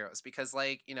superheroes. Because,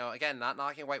 like, again, not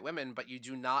knocking white women, but you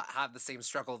do not have the same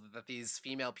struggle that these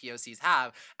female POCs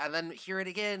have. And then here it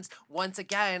again, once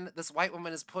again, this white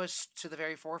woman is pushed to the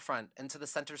very forefront and to the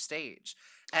center stage.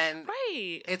 And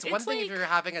it's one thing if you're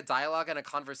having a dialogue and a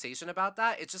conversation about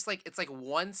that. It's just like,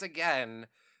 once again...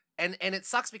 And it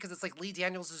sucks because it's like Lee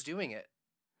Daniels is doing it.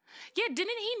 Yeah,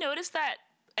 didn't he notice that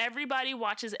everybody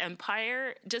watches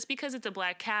Empire? Just because it's a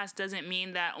black cast doesn't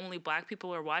mean that only black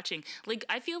people are watching. Like,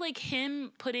 I feel like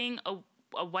him putting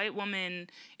a white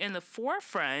woman in the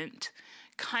forefront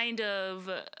kind of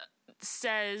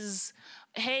says,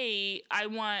 hey, I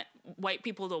want white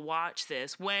people to watch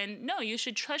this. When, no, you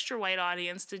should trust your white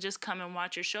audience to just come and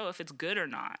watch your show if it's good or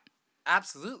not.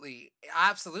 Absolutely.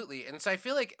 And so I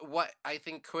feel like what I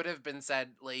think could have been said,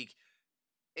 like,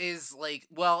 is like,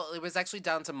 well, it was actually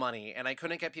down to money, and I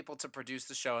couldn't get people to produce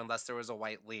the show unless there was a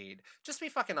white lead. Just be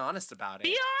fucking honest about it.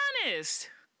 Be honest.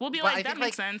 We'll be like, that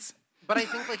makes sense. But I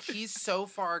think, like, he's so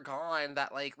far gone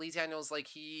that, like, Lee Daniels, like,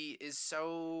 he is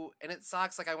so... And it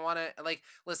sucks. Like, I want to... Like,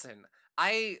 listen,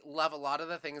 I love a lot of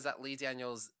the things that Lee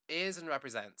Daniels is and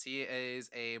represents. He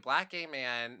is a black gay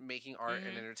man making art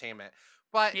and entertainment.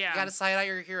 But you gotta side out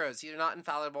your heroes. You're not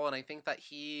infallible, and I think that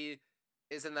he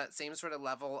is in that same sort of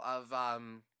level of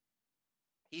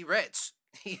he rich.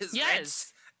 He is rich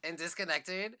and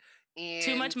disconnected. And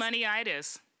too much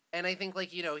money-itis. And I think, like,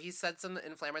 he said some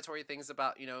inflammatory things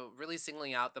about, really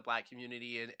singling out the black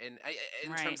community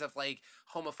in terms of, like,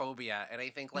 homophobia. And I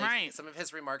think, like, some of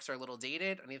his remarks are a little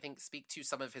dated, and I think speak to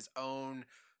some of his own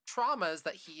traumas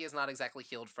that he is not exactly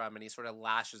healed from, and he sort of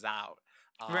lashes out.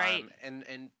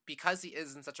 And because he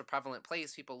is in such a prevalent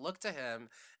place, people look to him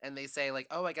and they say, like,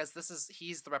 oh, I guess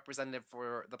he's the representative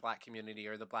for the black community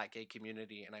or the black gay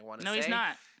community. And I want to say... No, he's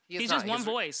not. He's just one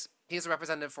voice. He's a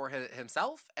representative for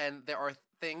himself, and there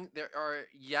are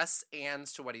yes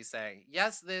ands to what he's saying.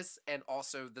 Yes, this, and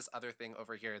also this other thing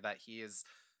over here that he is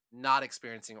not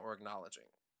experiencing or acknowledging.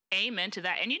 Amen to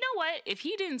that. And you know what? If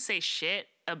he didn't say shit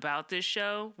about this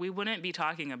show, we wouldn't be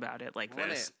talking about it like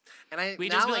this. And we'd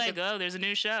just be like, oh, there's a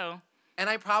new show. And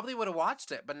I probably would have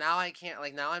watched it, but now I can't.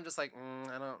 Like now, I'm just like,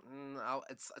 I don't.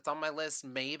 It's on my list.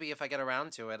 Maybe if I get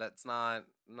around to it, it's not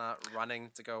running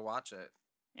to go watch it.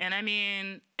 And I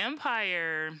mean,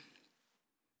 Empire.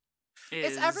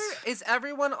 Is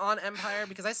everyone on Empire?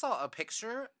 Because I saw a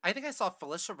picture. I think I saw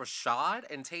Phylicia Rashad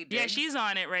and Taye Diggs. Yeah, she's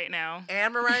on it right now.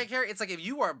 And Mariah Carey. It's like if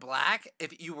you are black,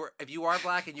 if you are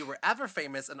black and you were ever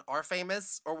famous and are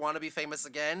famous or want to be famous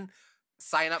again,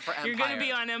 sign up for Empire. You're gonna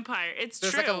be on Empire. There's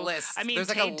true. There's like a list. I mean,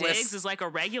 Taye Diggs is like a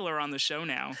regular on the show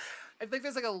now. I think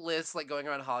there's like a list like going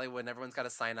around Hollywood and everyone's got to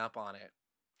sign up on it.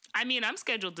 I mean, I'm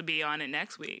scheduled to be on it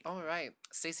next week. Oh, right.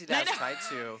 Stacey Daz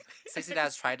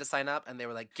tried to sign up, and they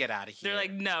were like, get out of here. They're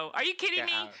like, no. Are you kidding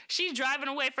me? Out. She's driving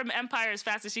away from Empire as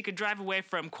fast as she could drive away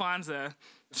from Kwanzaa.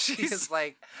 She's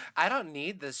like, I don't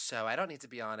need this show. I don't need to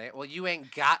be on it. Well, you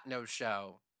ain't got no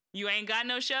show. You ain't got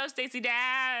no show, Stacey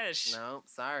Dash. No,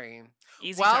 sorry.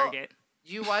 Easy target.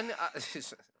 You won...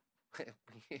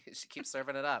 she keeps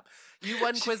serving it up. You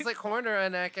won Quizlet Corner,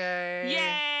 Aneke.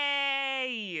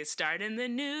 Yay! Starting the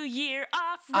new year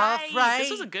off right.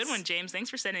 This was a good one, James. Thanks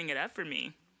for setting it up for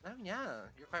me. Oh, yeah.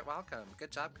 You're quite welcome.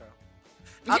 Good job, girl.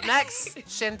 Up next,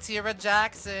 Shantira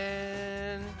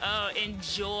Jackson. Oh,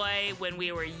 enjoy when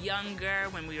we were younger,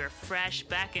 when we were fresh,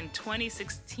 back in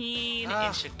 2016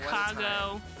 in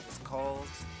Chicago. It was cold.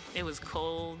 It was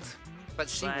cold. But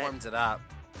she warmed it up.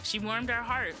 She warmed our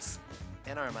hearts.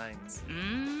 And our minds.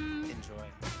 Enjoy.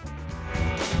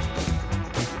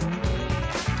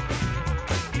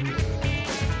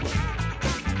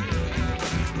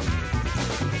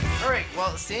 All right,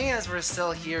 well, seeing as we're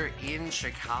still here in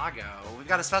Chicago, we've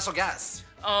got a special guest.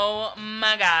 Oh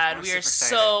my God, we are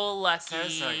so lucky.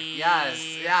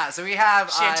 Yes, yeah. So we have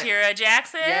Shantira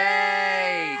Jackson.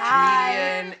 Yay!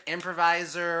 Hi. Comedian,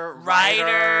 improviser,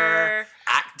 writer.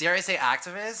 Dare I say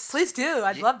activist? Please do.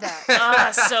 I'd love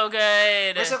that. So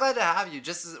good. We're so glad to have you.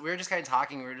 We were just kind of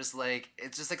talking. We were just like,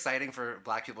 it's just exciting for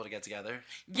Black people to get together.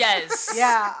 Yes.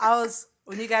 Yeah,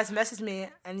 when you guys messaged me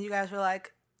and you guys were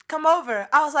like, come over.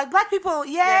 I was like, Black people,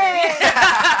 yay!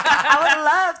 I would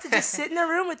love to just sit in a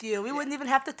room with you. We wouldn't even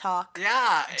have to talk.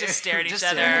 Yeah. Just stare at each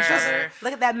other.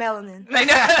 Look at that melanin.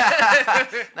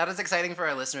 Not as exciting for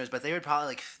our listeners, but they would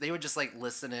probably just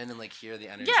listen in and hear the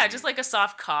energy. Yeah, just like a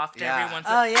soft cough to every once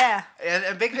in a while. Oh, yeah. And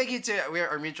a big thank you to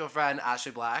our mutual friend,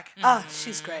 Ashley Black. Oh,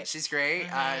 she's great. She's great.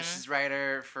 She's a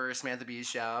writer for Samantha Bee's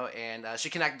show, and she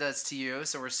connected us to you,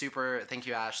 so we're super, thank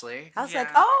you, Ashley. I was like,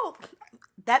 oh,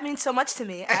 that means so much to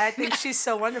me. I think she's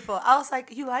so wonderful. I was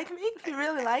like, you like me? You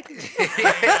really like me?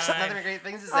 Nothing but great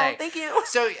things to say. Oh, thank you.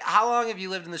 So how long have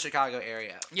you lived in the Chicago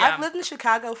area? Yeah. I've lived in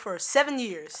Chicago for 7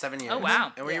 years. 7 years. Oh,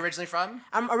 wow. And where are you originally from?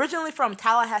 I'm originally from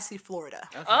Tallahassee, Florida.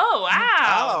 Okay. Oh,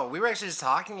 wow. Oh, we were actually just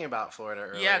talking about Florida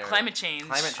earlier. Yeah, climate change.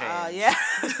 Yeah.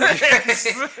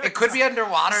 It could be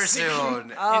underwater soon.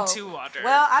 Into water.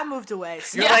 Well, I moved away.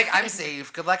 So. You're like, I'm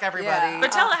safe. Good luck, everybody. Yeah.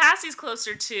 But Tallahassee's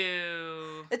closer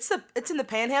to... It's in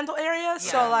the Panhandle area.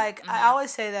 So, I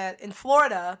always say that in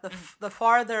Florida, the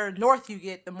farther north you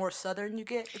get, the more southern you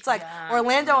get. It's like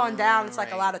Orlando on down, it's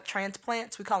like a lot of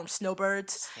transplants. We call them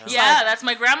snowbirds. Yeah, that's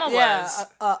my grandma was.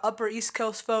 Yeah, upper East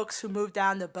Coast folks who moved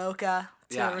down to Boca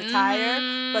to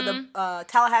retire. But the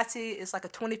Tallahassee is like a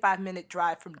 25-minute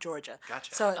drive from Georgia.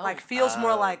 Gotcha. So it feels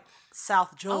more like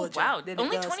South Georgia. Oh, wow.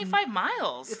 Only 25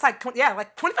 miles. It's like,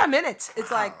 25 minutes.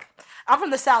 It's like, I'm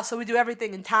from the South, so we do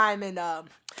everything in time and...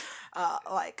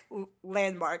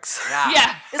 landmarks.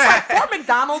 Yeah. It's like 4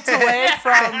 McDonald's away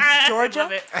from Georgia.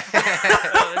 Love it.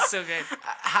 Oh, that's so good.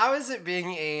 How is it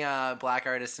being a Black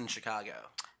artist in Chicago?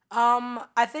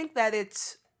 I think that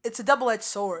it's a double-edged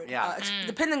sword. Yeah.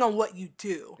 Depending on what you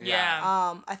do.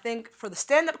 Yeah. I think for the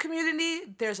stand-up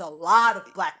community, there's a lot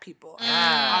of Black people.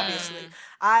 Obviously,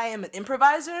 I am an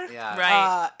improviser. Yeah.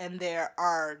 Right. And there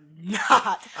are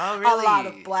not a lot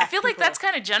of Black. I feel like people. that's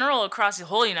kind of general across the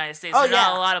whole United States. Oh, There's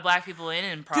not a lot of Black people in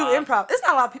improv. Do improv. There's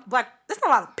not a lot of people There's not a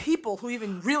lot of people who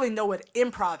even really know what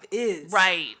improv is.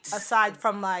 Right. Aside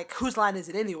from whose line is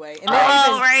it anyway? And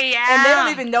And they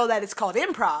don't even know that it's called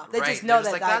improv. They just know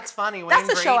that that's funny. Wayne that's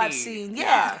the Brady. show I've seen.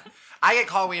 Yeah. I get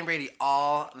called Wayne Brady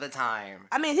all the time.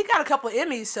 I mean, he got a couple of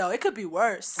Emmys, so it could be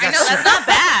worse. I know, that's not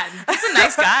bad. He's a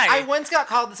nice guy. I once got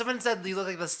called, someone said you look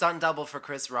like the stunt double for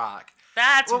Chris Rock.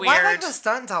 That's weird. Why like the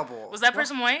stunt double? Was that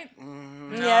person white?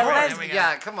 No.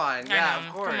 Yeah, come on. Yeah,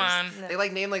 of course. Come on. They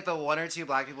name the 1 or 2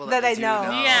 Black people that they do know.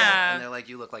 Yeah. And they're like,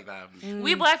 you look like them.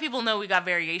 We Black people know we got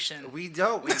variation. We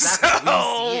don't. Exactly.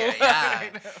 We see it.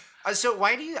 Yeah. So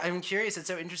why I'm curious, it's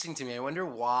so interesting to me. I wonder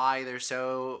why there's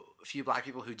so few Black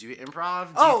people who do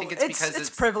improv? Do you think it's because it's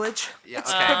privilege? Yeah,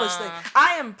 it's a privilege thing.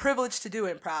 I am privileged to do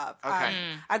improv. Okay.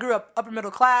 I grew up upper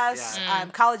middle class. Yeah.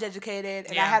 I'm college educated,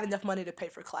 and I have enough money to pay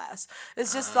for class.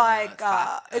 It's just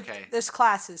there's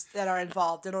classes that are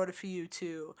involved in order for you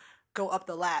to go up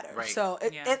the ladder. Right. So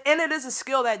and it is a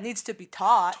skill that needs to be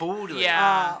taught. Totally.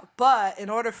 Yeah. But in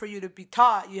order for you to be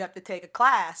taught, you have to take a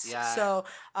class. Yeah. So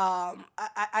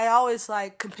I always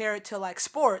like compare it to like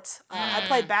sports. I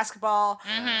played basketball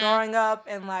growing up,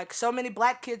 and like so many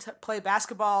Black kids play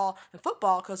basketball and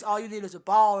football because all you need is a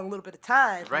ball and a little bit of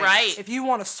time. Right. If you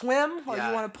want to swim or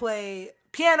you want to play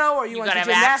piano or you want to do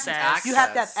gymnastics, you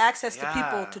have to have access to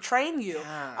people to train you.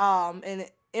 Yeah. And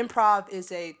improv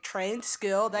is a trained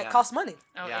skill that costs money.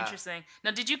 Oh, interesting.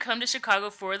 Now, did you come to Chicago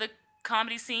for the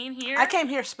comedy scene here? I came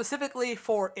here specifically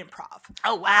for improv.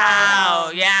 Oh, wow.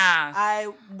 Yeah. I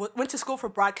went to school for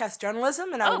broadcast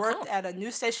journalism, and I worked at a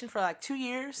news station for like 2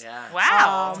 years. Yeah.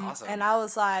 Wow. That's awesome. And I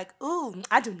was like, ooh,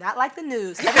 I do not like the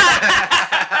news.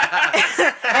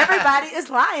 Everybody is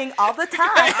lying all the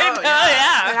time.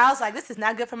 Yeah. And I was like, this is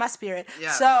not good for my spirit.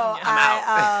 Yeah. So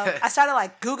I started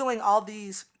like Googling all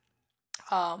these.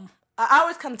 I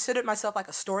always considered myself like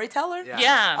a storyteller.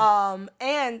 Yeah.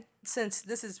 And since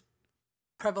this is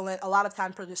prevalent a lot of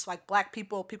times for just like Black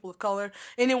people, people of color,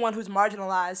 anyone who's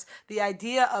marginalized, the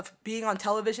idea of being on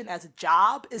television as a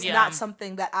job is not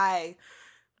something that I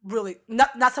really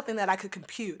not something that I could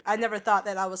compute. I never thought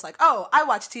that I was like, oh, I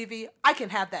watch TV, I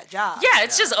can have that job. Yeah,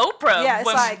 it's just Oprah. Yeah,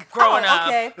 it's like growing up.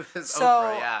 Okay. So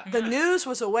Oprah, the news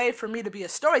was a way for me to be a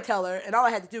storyteller, and all I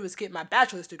had to do was get my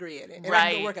bachelor's degree in it, and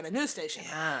I could go work at a news station.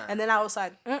 Yeah. And then I was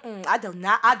like, I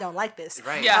don't like this.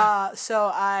 Right. Yeah.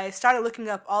 So I started looking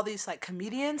up all these like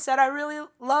comedians that I really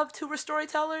loved who were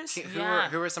storytellers.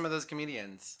 Who were some of those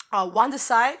comedians? Wanda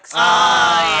Sykes.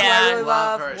 I really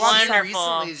love her. Wonderful.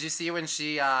 Recently, did you see when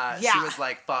she was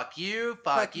like, fuck you.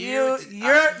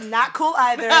 You're not cool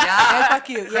either. And fuck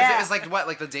you. Yeah. It was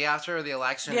like the day after the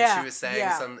election, she was saying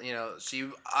some,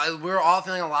 we were all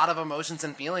feeling a lot of emotions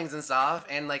and feelings and stuff,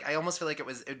 and like I almost feel like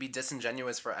it'd be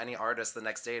disingenuous for any artist the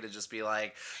next day to just be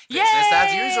like, business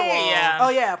as usual. Yeah. Oh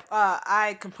yeah,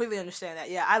 I completely understand that.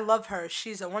 Yeah, I love her.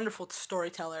 She's a wonderful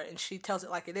storyteller, and she tells it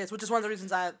like it is, which is one of the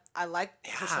reasons I like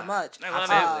her so much. I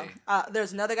love it.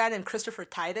 There's another guy named Christopher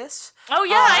Titus. Oh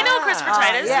yeah, I know Christopher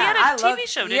Titus. He had a TV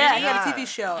show, didn't he? Yeah, he had a TV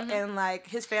show, and like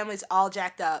his family's all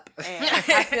jacked up, and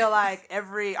I feel like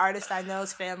every artist I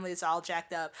know's family is all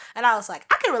jacked up, and I was like,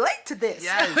 I can relate to this.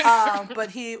 Yes. But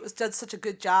he did such a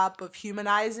good job of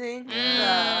humanizing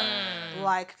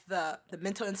the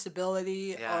mental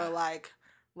instability or like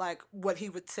what he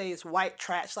would say is white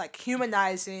trash, like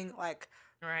humanizing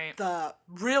the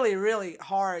really, really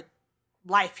hard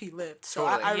life he lived. So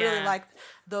totally. I really liked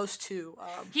those two.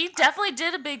 He definitely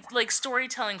did a big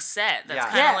storytelling set. That's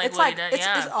kind of like what he did. It's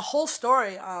a whole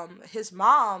story. His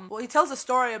mom. Well, he tells a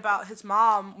story about his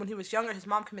mom when he was younger. His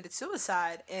mom committed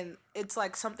suicide, and it's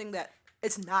like something that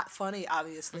it's not funny,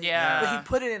 obviously. Yeah. But he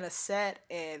put it in a set,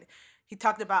 and he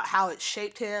talked about how it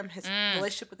shaped him, his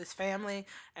relationship with his family,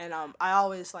 and I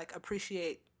always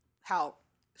appreciate how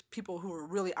people who are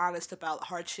really honest about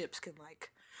hardships can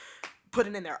put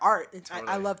it in their art. Totally.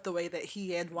 I love the way that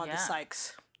he and Wanda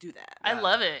Sykes do that. I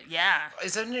love it. Yeah.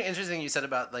 It's something interesting you said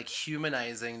about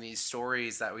humanizing these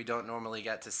stories that we don't normally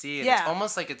get to see. And it's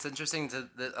almost like it's interesting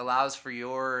that allows for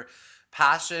your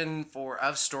passion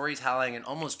of storytelling and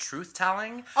almost truth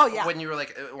telling. Oh yeah. When you were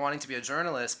wanting to be a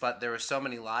journalist, but there were so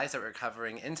many lies that were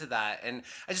covering into that, and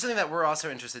I just think that we're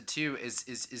also interested too is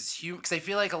because I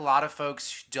feel like a lot of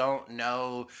folks don't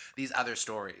know these other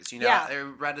stories. I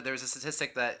read there was a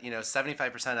statistic that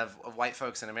 75% of white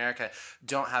folks in America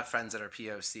don't have friends that are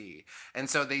POC, and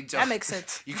so they don't. That makes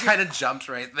sense. You kind of jumped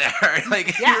right there,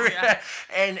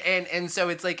 and so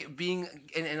it's being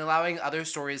and allowing other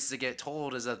stories to get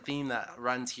told is a theme that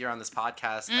runs here on this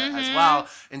podcast as well.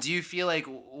 And do you feel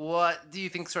what do you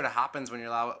think sort of happens when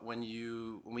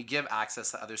we give access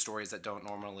to other stories that don't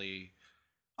normally?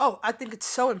 Oh, I think it's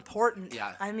so important.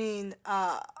 Yeah. I mean,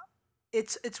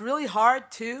 it's really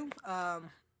hard to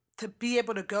be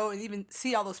able to go and even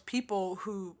see all those people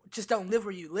who just don't live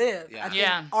where you live. Yeah. I think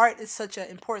art is such an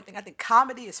important thing. I think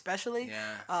comedy especially.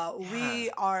 Yeah.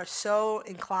 We are so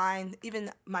inclined,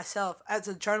 even myself as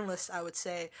a journalist, I would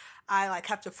say, I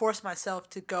have to force myself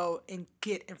to go and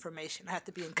get information. I have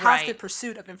to be in constant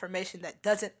pursuit of information that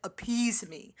doesn't appease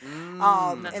me.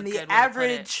 And the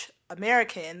average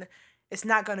American it's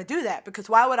not going to do that, because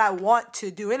why would I want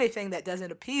to do anything that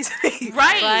doesn't appease me?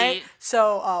 Right.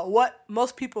 So what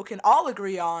most people can all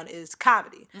agree on is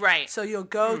comedy. Right. So you'll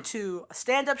go to a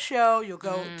stand-up show, you'll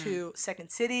go to Second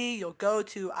City, you'll go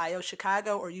to I.O.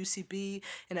 Chicago or UCB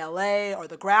in LA or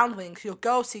the Groundlings. You'll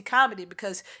go see comedy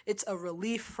because it's a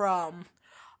relief from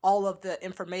all of the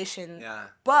information. Yeah.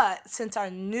 But since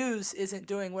our news isn't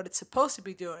doing what it's supposed to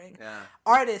be doing,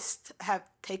 artists have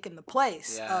taken the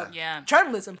place of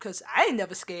journalism, because I ain't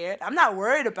never scared. I'm not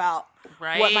worried about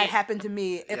what might happen to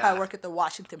me if I work at the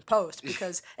Washington Post,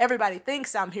 because everybody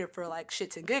thinks I'm here for like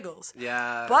shits and giggles.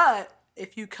 Yeah. But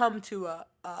if you come to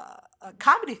a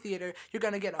comedy theater, you're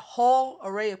going to get a whole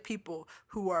array of people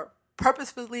who are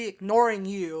purposefully ignoring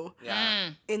you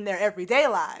in their everyday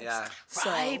lives. Yeah.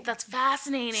 So, right, that's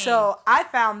fascinating. So I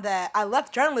found that I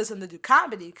left journalism to do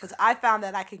comedy, because I found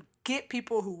that I could get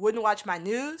people who wouldn't watch my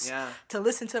news to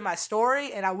listen to my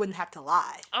story, and I wouldn't have to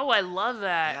lie. Oh, I love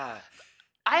that. Yeah.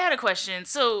 I had a question.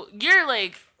 So you're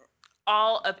like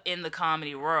all up in the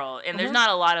comedy world, and there's not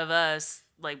a lot of us,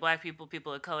 like Black people,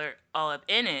 people of color, all up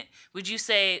in it. Would you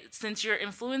say, since you're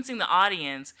influencing the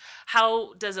audience,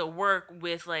 how does it work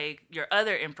with like your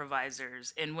other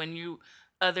improvisers, and when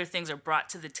other things are brought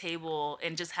to the table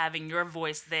and just having your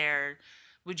voice there?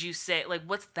 Would you say, like,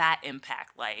 what's that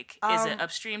impact like? Is it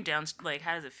upstream, down? Like,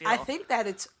 how does it feel? I think that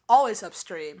it's always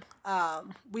upstream.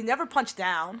 We never punch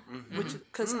down,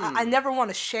 because I never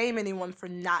want to shame anyone for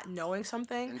not knowing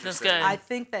something. That's good. I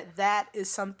think that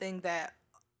is something that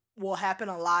will happen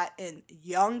a lot in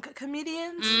young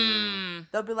comedians.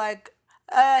 They'll be like,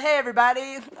 hey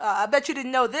everybody, I bet you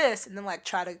didn't know this, and then like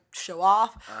try to show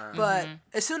off. But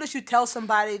as soon as you tell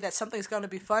somebody that something's going to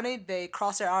be funny, they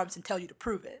cross their arms and tell you to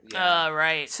prove it.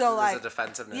 Right. So like, there's a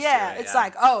defensiveness yeah, to it, it's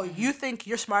like, oh, you think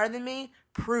you're smarter than me?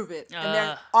 Prove it. And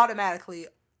they're automatically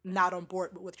not on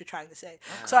board with what you're trying to say.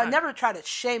 So I never try to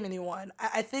shame anyone.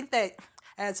 I think that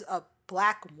as a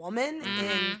Black woman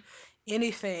in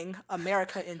anything,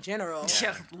 America in general,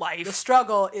 life, the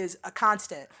struggle is a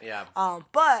constant. Yeah.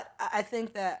 But I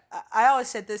think that I always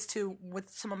said this too with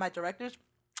some of my directors.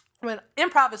 When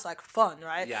improv is like fun,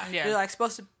 right? Yeah. You're like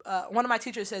supposed to. One of my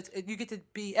teachers says you get to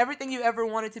be everything you ever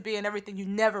wanted to be and everything you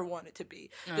never wanted to be.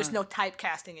 There's no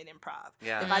typecasting in improv.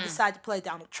 Yeah. If I decide to play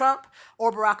Donald Trump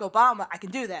or Barack Obama, I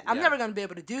can do that. I'm never going to be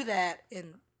able to do that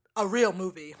in a real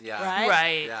movie. Yeah. Right.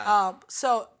 Right. Yeah.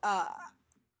 So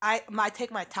I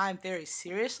take my time very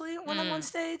seriously when I'm on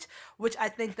stage, which I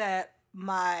think that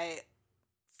my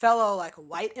fellow like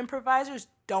white improvisers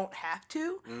don't have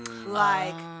to.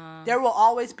 Like there will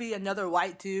always be another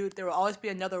white dude, there will always be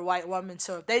another white woman.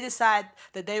 So if they decide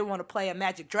that they want to play a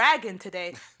magic dragon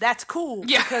today, that's cool.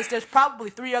 Because there's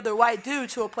probably 3 other white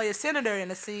dudes who will play a senator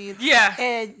in a scene. Yeah.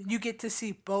 And you get to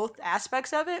see both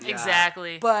aspects of it.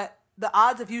 Exactly. But the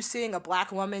odds of you seeing a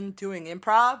Black woman doing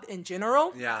improv in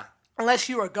general, unless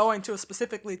you are going to a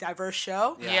specifically diverse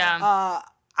show,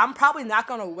 I'm probably not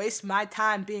going to waste my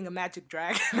time being a magic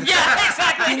dragon. Yeah,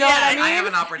 exactly. You know what I mean? I have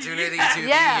an opportunity to be here.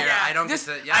 I don't get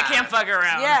to. I can't fuck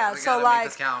around. Yeah, so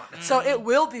like, so it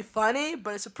will be funny,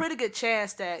 but it's a pretty good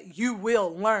chance that you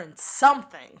will learn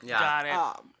something. Yeah. Got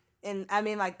it. And I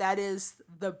mean, like, that is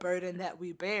the burden that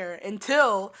we bear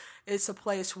until it's a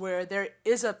place where there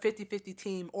is a 50-50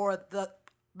 team, or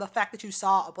the fact that you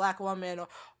saw a Black woman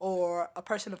or a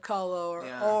person of color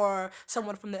or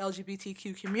someone from the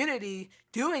LGBTQ community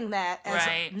doing that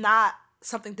as not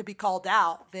something to be called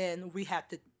out, then we have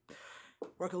to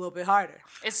work a little bit harder.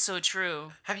 It's so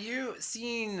true. Have you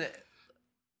seen,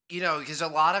 because there's a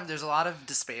lot of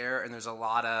despair, and there's a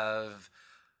lot of,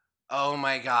 oh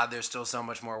my God, there's still so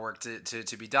much more work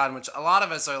to be done, which a lot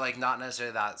of us are like not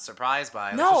necessarily that surprised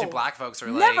by. No, especially Black folks are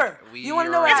never. like, You want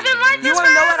to know what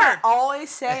I always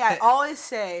say? I always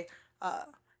say,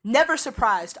 never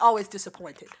surprised, always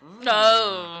disappointed.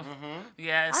 No.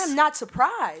 Yes. I'm not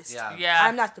surprised. Yeah.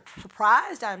 I'm not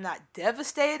surprised. I'm not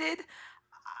devastated.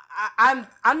 I'm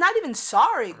not even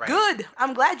sorry. Right. Good.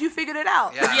 I'm glad you figured it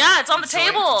out. Yeah, it's on the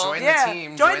table. Join the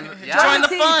team. Join the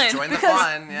fun. Join the because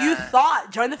fun. Yeah. You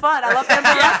thought. Join the fun. I love Amber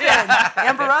Ruffin.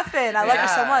 Amber Ruffin. I love her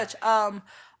so much.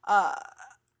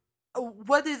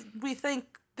 What did we think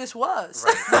this was?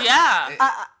 Right. Yeah.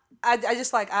 I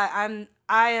just like I'm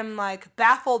I am like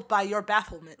baffled by your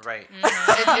bafflement. Right.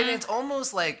 And it's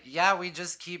almost like, we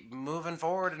just keep moving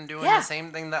forward and doing the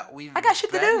same thing that we've I got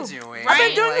shit to do. doing. I've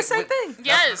been doing the same thing.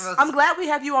 Yes. I'm glad we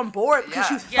have you on board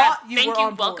because you thought you were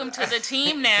on board. Welcome to the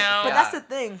team now. But that's the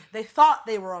thing. They thought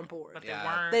they were on board. But they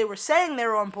weren't. They were saying they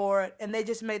were on board, and they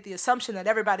just made the assumption that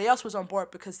everybody else was on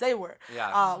board because they were.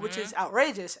 Which is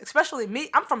outrageous, especially me.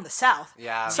 I'm from the South.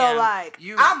 So, like,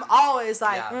 I'm always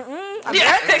like,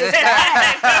 America is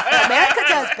bad. America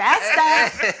does bad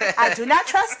stuff. I do not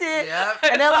trust it.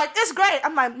 And they're like, it's great.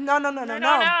 I'm like, no.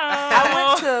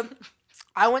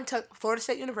 I went to Florida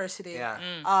State University.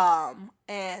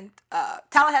 And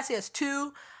Tallahassee has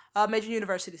two major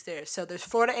universities there. So there's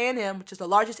Florida A&M, which is the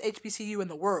largest HBCU in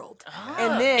the world.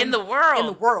 And then in the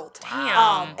world.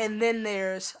 Damn. And then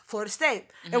there's Florida State.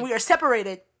 And we are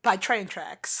separated by train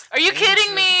tracks. Are you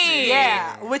kidding me?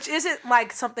 Yeah, which isn't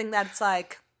like something that's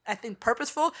like, I think,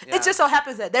 purposeful. It just so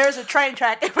happens that there's a train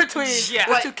track in between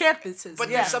the two campuses. But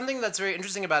there's something that's very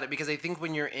interesting about it, because I think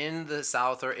when you're in the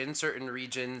South or in certain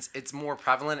regions, it's more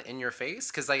prevalent in your face.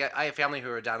 Because like I have family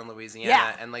who are down in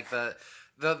Louisiana, and like the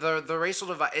racial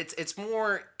divide, it's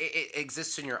more, it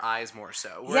exists in your eyes more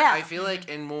so. Where I feel like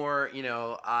in more,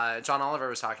 John Oliver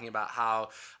was talking about how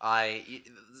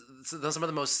some of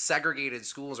the most segregated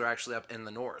schools are actually up in the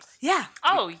north. Yeah.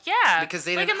 Oh yeah. Because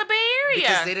they like in the Bay Area.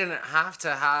 Because they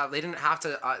didn't have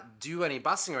to do any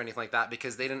busing or anything like that,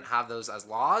 because they didn't have those as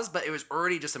laws, but it was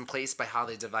already just in place by how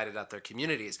they divided up their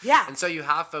communities. Yeah. And so you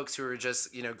have folks who are just,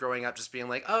 growing up just being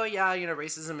like, oh yeah,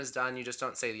 racism is done. You just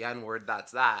don't say the N-word.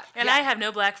 That's that. And I have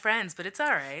no black friends, but it's all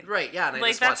right. Right. Yeah. And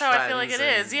like that's how I feel like it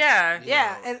is. Yeah.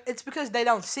 Yeah. And it's because they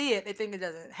don't see it. They think it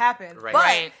doesn't happen. Right.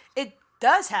 But it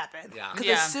does happen. Yeah. Because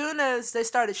as soon as they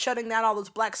started shutting down all those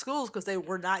black schools because they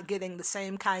were not getting the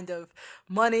same kind of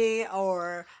money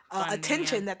or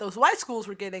attention that those white schools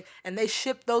were getting, and they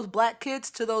shipped those black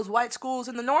kids to those white schools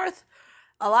in the north,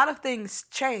 a lot of things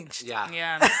changed. Yeah.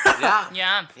 Yeah.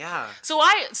 Yeah. Yeah. So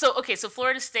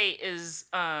Florida State is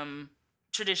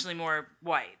traditionally more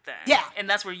white then. Yeah. And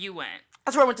that's where you went.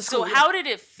 That's where I went to school. So how did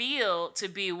it feel to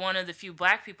be one of the few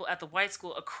black people at the white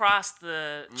school across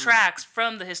the tracks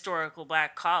from the historical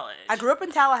black college? I grew up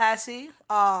in Tallahassee,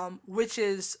 which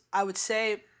is, I would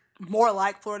say, more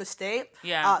like Florida State.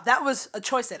 Yeah. That was a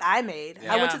choice that I made.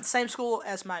 Yeah. I went to the same school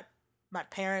as my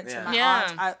parents and my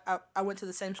aunts. I went to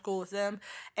the same school with them.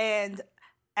 And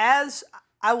as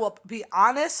I will be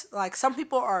honest, like, some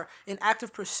people are in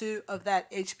active pursuit of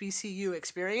that HBCU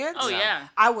experience. Oh, yeah.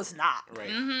 I was not. Right.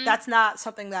 Mm-hmm. That's not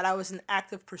something that I was in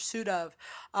active pursuit of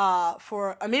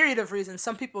for a myriad of reasons.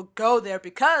 Some people go there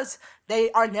because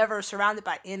they are never surrounded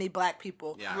by any black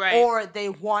people. Yeah. Right. Or they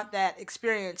want that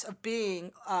experience of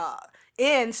being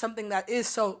in something that is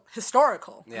so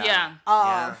historical.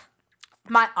 Yeah.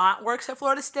 My aunt works at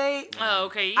Florida State. Oh,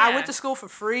 okay, yeah. I went to school for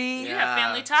free. You have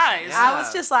family ties. Yeah. I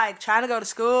was just like trying to go to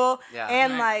school. Yeah.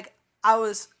 And like I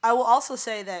will also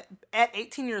say that at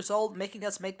 18 years old, making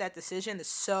us make that decision is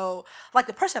so, like,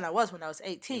 the person I was when I was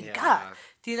 18. Yeah. God,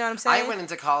 do you know what I'm saying? I went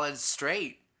into college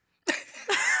straight.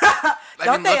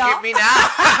 Don't look at me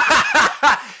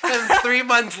now. And 3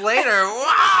 months later,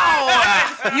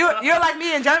 wow! You're like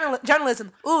me in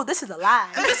journalism. Ooh, this is a lie.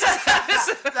 That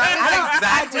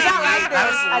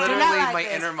was literally my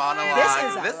inner monologue. This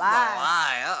is a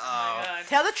lie. Uh-oh.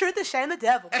 Tell the truth and shame the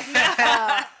devil.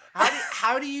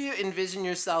 How do you envision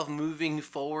yourself moving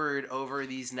forward over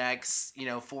these next,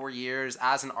 4 years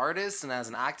as an artist and as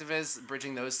an activist,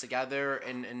 bridging those together?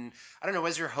 And I don't know,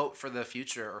 what's your hope for the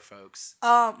future or folks?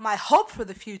 My hope for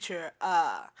the future,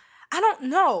 I don't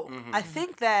know. Mm-hmm. I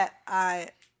think that I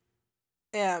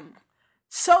am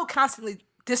so constantly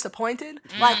disappointed.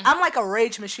 Like, I'm like a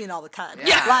rage machine all the time.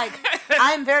 Yeah. Like,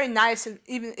 I'm very nice, and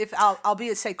even if I'll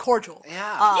be, say, cordial.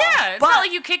 Yeah. It's not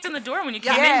like you kicked in the door when you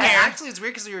came in here. Actually, it's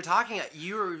weird because we were talking.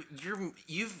 You're.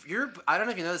 I don't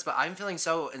know if you know this, but I'm feeling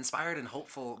so inspired and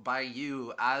hopeful by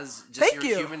you as just your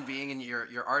human being and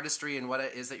your artistry and what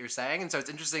it is that you're saying. And so it's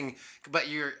interesting. But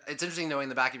it's interesting knowing in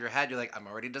the back of your head, you're like, I'm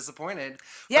already disappointed.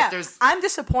 Yeah. But I'm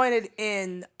disappointed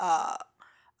in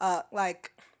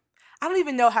like, I don't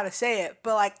even know how to say it,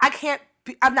 but like,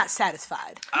 I'm not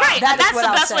satisfied. Right, that's the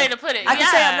best way to put it. I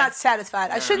can say I'm not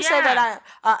satisfied. I shouldn't say that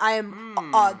I am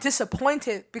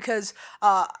disappointed, because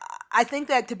I think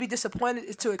that to be disappointed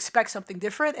is to expect something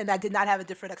different, and I did not have a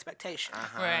different expectation.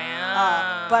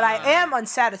 Right. But I am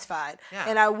unsatisfied,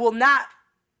 and I won't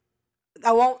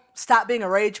stop being a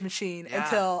rage machine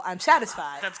until I'm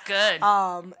satisfied. That's good.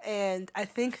 And I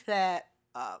think that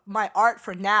my art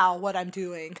for now, what I'm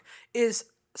doing, is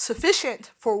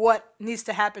sufficient for what needs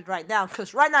to happen right now,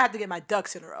 because right now I have to get my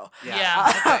ducks in a row. So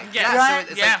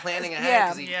it's like planning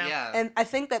ahead. And I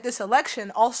think that this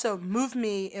election also moved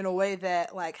me in a way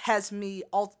that like has me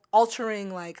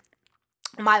altering like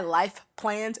my life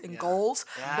plans and goals.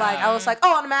 Like I was like,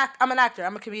 oh, I'm an actor,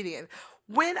 I'm a comedian.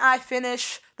 When I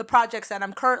finish the projects that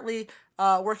I'm currently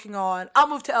working on, I'll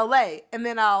move to LA and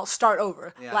then I'll start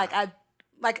over.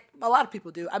 Like a lot of people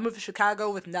do. I moved to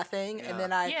Chicago with nothing, and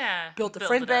then I built a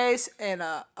friend base and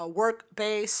a work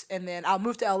base, and then I'll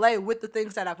move to LA with the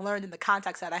things that I've learned and the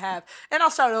contacts that I have, and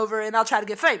I'll start over and I'll try to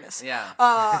get famous.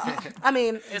 I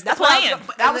mean, that's the plan.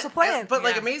 That was the plan. But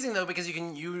like amazing though, because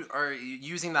you are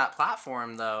using that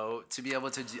platform though to be able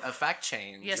to affect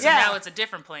change. So now it's a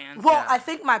different plan. Well, I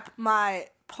think my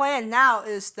plan now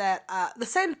is that the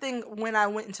same thing when I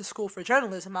went into school for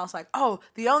journalism. I was like, oh,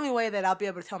 the only way that I'll be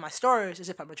able to tell my stories is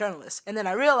if I'm a journalist. And then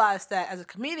I realized that as a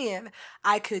comedian,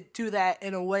 I could do that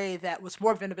in a way that was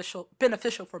more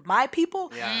beneficial for my people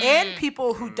and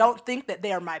people who don't think that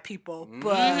they are my people,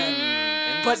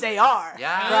 but they are.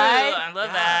 Right? I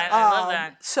love that. I love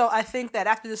that. So I think that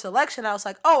after this election, I was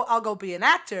like, oh, I'll go be an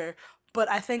actor.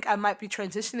 But I think I might be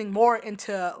transitioning more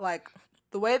into like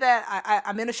the way that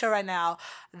I'm in a show right now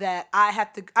that I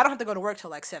don't have to go to work till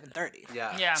like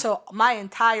 7:30. So my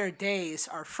entire days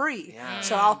are free.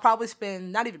 So I'll probably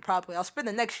spend, I'll spend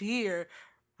the next year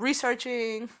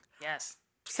researching,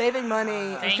 saving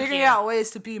money, and figuring out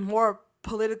ways to be more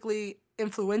politically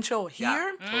influential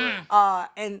here.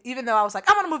 And even though I was like,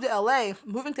 I'm going to move to LA,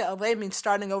 moving to LA means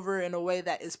starting over in a way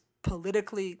that is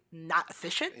politically not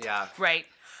efficient. Right.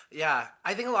 Yeah,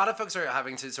 I think a lot of folks are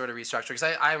having to sort of restructure, because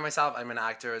I myself, I'm an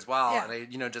actor as well, and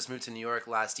I just moved to New York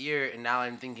last year, and now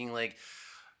I'm thinking like,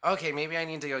 okay, maybe I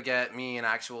need to go get me an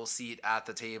actual seat at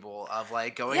the table of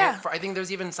like going. I think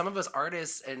there's even some of us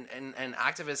artists and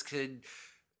activists could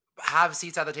have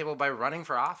seats at the table by running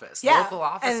for office, local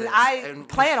offices. And I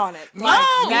plan on it. Me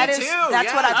too.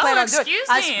 That's what I plan on doing.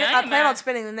 I plan on that.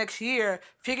 spending the next year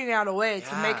figuring out a way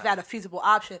to make that a feasible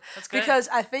option. That's good. Because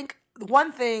I think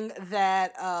one thing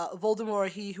that Voldemort,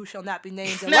 he who shall not be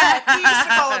named, elect, we used to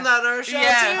call him that on our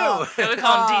show too. We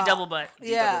call him D double butt.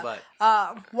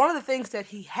 One of the things that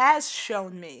he has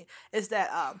shown me is that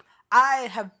I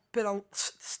have been a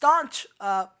staunch.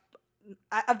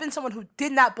 I've been someone who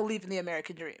did not believe in the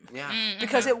American dream.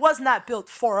 Because it was not built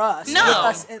for us. No. With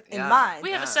us in mind.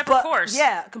 We have a separate course.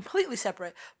 Yeah, completely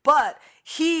separate. But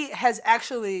he has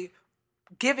actually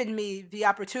given me the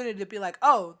opportunity to be like,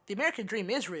 oh, the American dream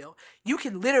is real. You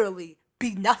can literally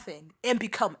be nothing and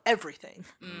become everything.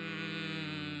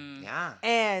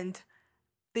 And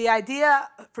the idea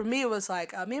for me was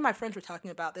like, me and my friends were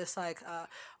talking about this, like,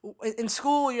 in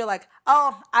school, you're like,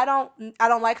 oh, I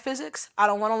don't like physics. I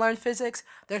don't want to learn physics.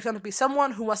 There's going to be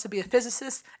someone who wants to be a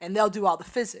physicist, and they'll do all the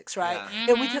physics, right?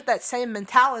 And we took that same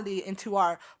mentality into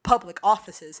our public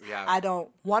offices. I don't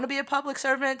want to be a public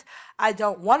servant. I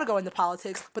don't want to go into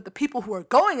politics, but the people who are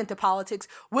going into politics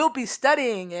will be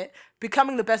studying it,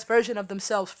 becoming the best version of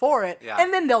themselves for it,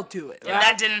 and then they'll do it. Right? And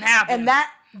that didn't happen. And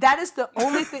that is the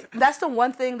only thing. That's the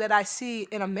one thing that I see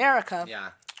in America.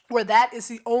 Where that is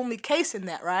the only case in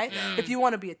that, right? If you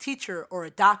want to be a teacher or a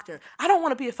doctor, I don't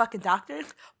want to be a fucking doctor,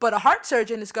 but a heart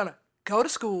surgeon is gonna go to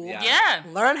school,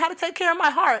 learn how to take care of my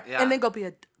heart, and then go be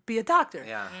a doctor.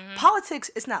 Politics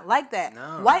is not like that.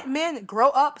 White men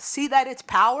grow up, see that it's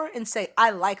power, and say,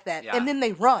 I like that, and then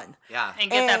they run. And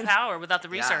get that power without the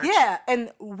research.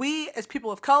 And we as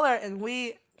people of color, and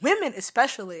women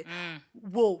especially,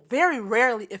 will very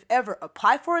rarely, if ever,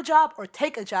 apply for a job or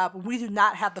take a job when we do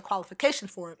not have the qualification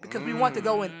for it, because we want to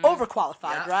go in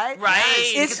overqualified, right?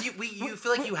 Because you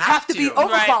feel like you have to be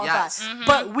overqualified.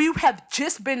 But we have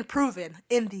just been proven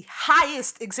in the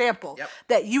highest example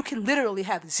that you can literally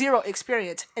have zero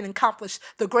experience and accomplish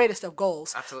the greatest of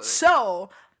goals. Absolutely. So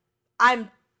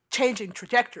I'm changing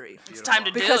trajectory. It's time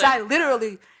to do it. Because I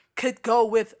literally could go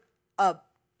with a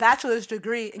bachelor's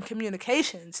degree in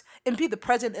communications and be the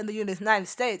president of the United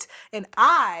States. And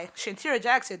I, Shantira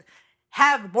Jackson,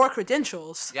 have more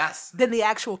credentials than the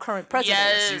actual current president.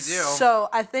 Yes, you do. So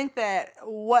I think that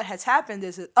what has happened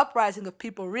is an uprising of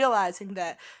people realizing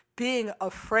that being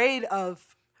afraid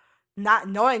of not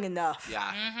knowing enough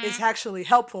is actually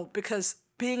helpful, because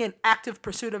being in active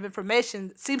pursuit of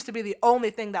information seems to be the only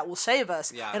thing that will save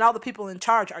us, and all the people in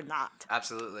charge are not.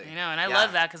 Absolutely. You know, and I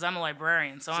love that, because I'm a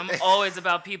librarian, so I'm always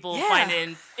about people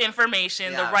finding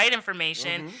information, the right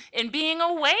information, and being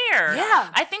aware.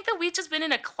 I think that we've just been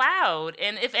in a cloud,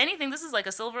 and if anything, this is like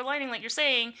a silver lining, like you're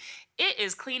saying, it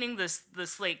is cleaning the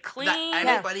slate clean. That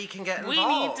anybody can get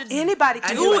involved. We need to anybody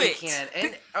can do anybody it. Can.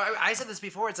 And I said this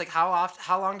before. It's like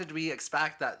how long did we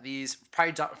expect that these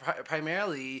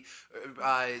primarily,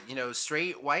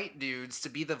 straight white dudes to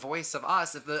be the voice of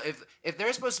us? If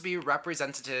they're supposed to be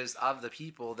representatives of the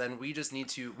people, then we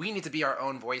need to be our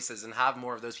own voices and have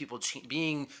more of those people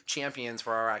being champions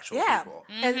for our actual people.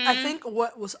 And I think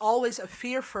what was always a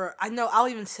fear I'll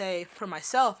even say for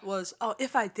myself was,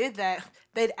 if I did that,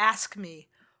 they'd ask me,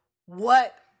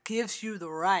 what gives you the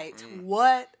right?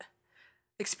 What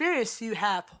experience do you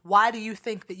have? Why do you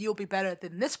think that you'll be better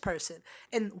than this person?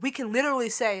 And we can literally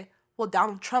say, well,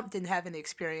 Donald Trump didn't have any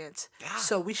experience,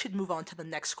 so we should move on to the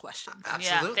next question.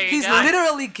 Absolutely. He's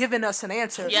literally given us an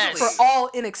answer for all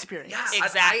inexperience. Yeah,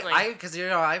 exactly. Because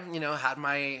I've had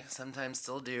my, sometimes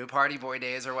still do, party boy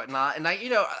days or whatnot, and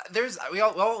we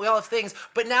all have things,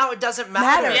 but now it doesn't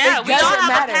matter. Yeah, we all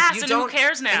have a past, and who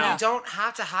cares now? And you don't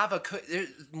have to have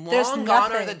long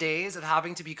gone are the days of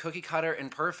having to be cookie cutter and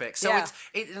perfect. So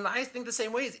and I think the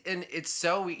same ways, and it's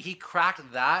he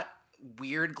cracked that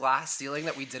weird glass ceiling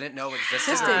that we didn't know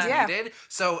existed or was needed.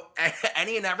 So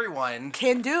any and everyone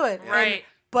can do it. Right.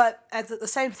 But at the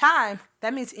same time,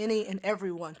 that means any and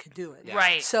everyone can do it. Yeah.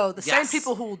 Right. So the same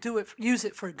people who will use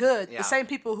it for good, the same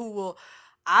people who will.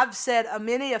 I've said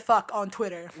many a fuck on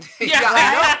Twitter.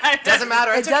 Right? Doesn't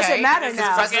matter. It doesn't matter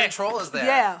now. President Troll is there.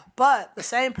 Yeah, but the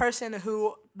same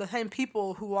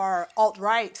people who are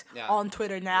alt-right on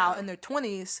Twitter now in their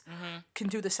 20s can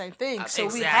do the same thing. So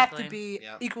we have to be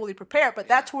equally prepared. But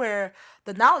that's where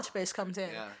the knowledge base comes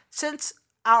in. Yeah. Since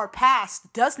our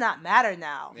past does not matter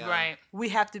now, we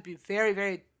have to be very,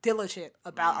 very diligent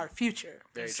about our future.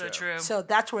 Very so true. So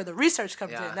that's where the research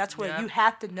comes in. That's where you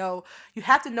have to know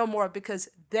more, because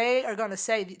they are going to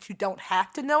say that you don't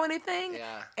have to know anything,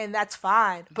 and that's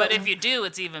fine. But if you do,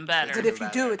 it's even better. But if you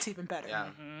do, it's even better. Yeah.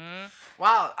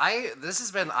 Wow, I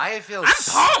feel I'm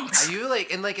pumped. Are you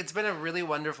it's been a really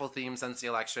wonderful theme since the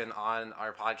election on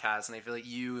our podcast, and I feel like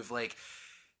you've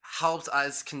helped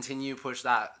us continue push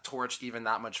that torch even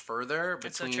that much further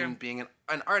between being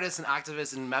an artist, an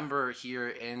activist, and member here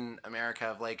in America.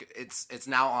 Of it's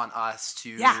now on us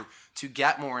to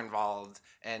get more involved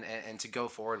and to go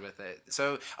forward with it.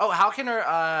 So, how can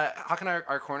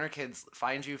our corner kids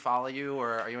find you, follow you,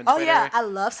 or are you on Twitter? Oh yeah, I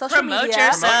love social Promote media.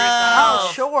 yourself.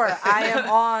 Oh sure, I am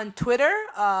on Twitter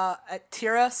at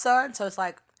Tira Sun. So it's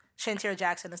Shantira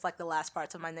Jackson is the last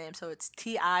parts of my name, so it's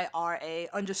TIRA_SON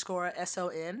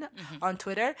on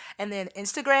Twitter, and then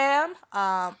Instagram.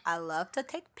 I love to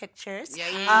take pictures. Me too.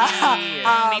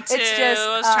 It's just,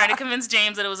 I was trying to convince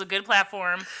James that it was a good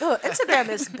platform. Ooh, Instagram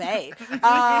is bae.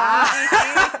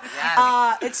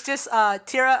 It's just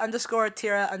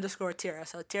Tira_Tira_Tira.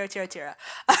 So Tira.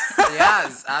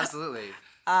 Yes, absolutely.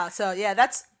 So yeah,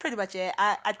 that's pretty much it.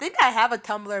 I think I have a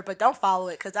Tumblr, but don't follow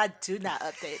it because I do not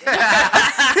update it.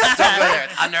 Don't go there.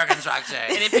 It's under construction.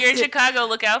 And if you're in Chicago,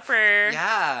 look out for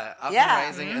up and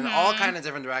rising in all kind of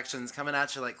different directions, coming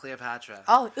at you like Cleopatra.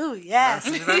 Oh, ooh, yes.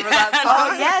 Remember that song?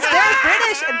 Oh, yes, very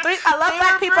British. And I love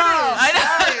black people. I know,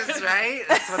 right?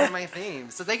 That's one of my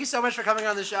themes. So thank you so much for coming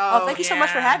on the show. Oh, thank you so much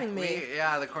for having me.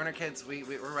 The Corner Kids,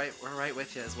 we're right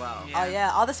with you as well. Yeah. Oh yeah,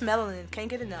 all this melanin, can't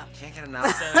get enough. Can't get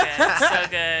enough. So good, so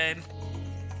good.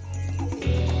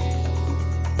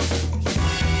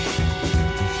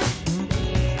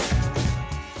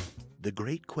 The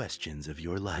great questions of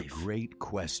your life. The great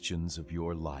questions of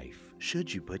your life.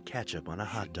 Should you put ketchup on a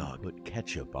hot dog? Put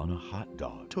ketchup on a hot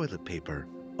dog. Toilet paper,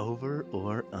 over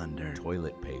or under?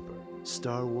 Toilet paper.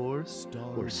 Star Wars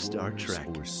or Star Trek?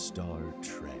 Or Star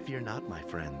Trek. Fear not, my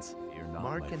friends.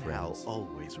 Mark and Hal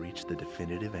always reach the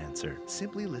definitive answer.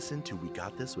 Simply listen to We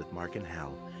Got This with Mark and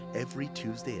Hal every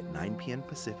Tuesday at 9 p.m.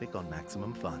 Pacific on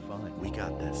Maximum Fun. We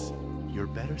got this. Your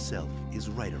better self is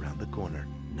right around the corner.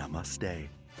 Namaste.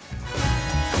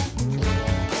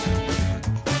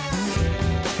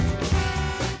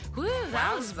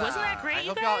 Wasn't that great? I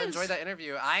hope y'all enjoyed that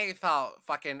interview. I felt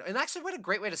and actually, what a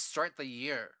great way to start the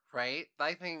year, right?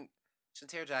 I think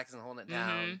Shantira Jackson holding it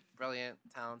down. Brilliant,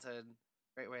 talented.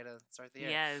 Great way to start the year.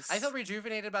 Yes. I feel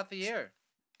rejuvenated about the year.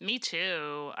 Me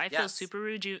too. I feel super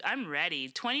I'm ready.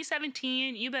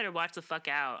 2017, you better watch the fuck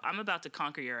out. I'm about to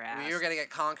conquer your ass. You're going to get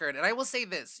conquered. And I will say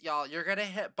this, y'all. You're going to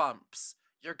hit bumps.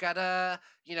 You're going to,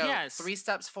 3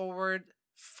 steps forward,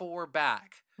 4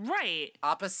 back. Right.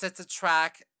 Opposites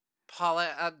attract. Paula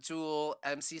Abdul,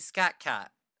 MC Scat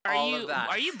Cat. All of that.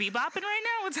 Are you bebopping right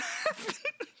now? What's happening?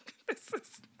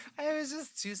 I was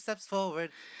just 2 steps forward,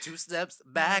 2 steps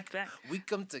back. We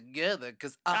come together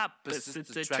because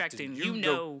opposites attracting. You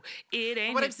know it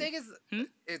ain't. What I'm saying is,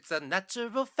 it's a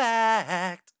natural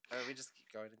fact. Or we just keep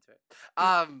going into it.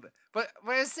 But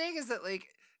what I was saying is that, like,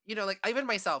 you know, like, even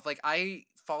myself, like, I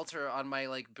falter on my,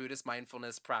 like, Buddhist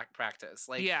mindfulness practice.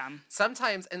 Like,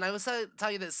 sometimes, and I will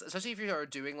tell you this, especially if you are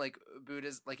doing, like,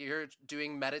 Buddhist, like, if you're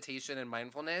doing meditation and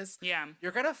mindfulness,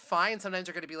 you're gonna find sometimes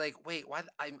you're gonna be like, wait, why?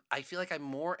 I feel like I'm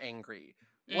more angry.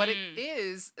 What it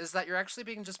is that you're actually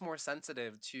being just more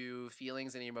sensitive to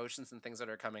feelings and emotions and things that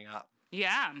are coming up.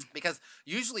 Yeah. Because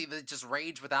usually they just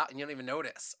rage without, and you don't even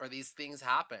notice, or these things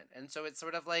happen. And so it's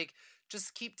sort of like,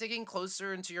 just keep digging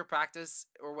closer into your practice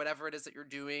or whatever it is that you're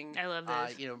doing. I love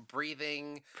this. You know,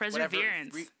 breathing.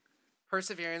 Perseverance.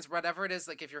 Perseverance, whatever it is,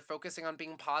 like if you're focusing on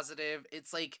being positive,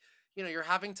 it's like, you know, you're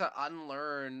having to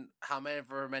unlearn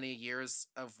however many years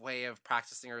of way of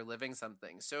practicing or living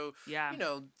something. So, you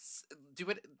know, do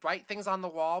it, write things on the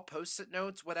wall, post-it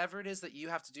notes, whatever it is that you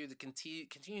have to do to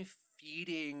continue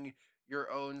feeding your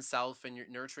own self and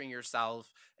nurturing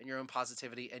yourself and your own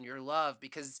positivity and your love,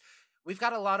 because we've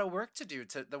got a lot of work to do.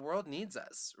 The world needs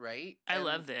us, right? I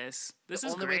love this. This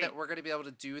is great. The only way that we're going to be able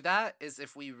to do that is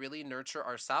if we really nurture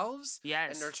ourselves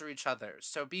and nurture each other.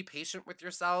 So be patient with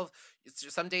yourself.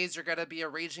 Some days you're going to be a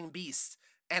raging beast,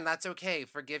 and that's okay.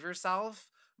 Forgive yourself,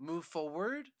 move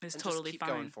forward, it's and totally just keep fine.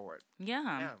 Going forward.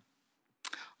 Yeah.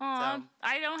 Aw, so,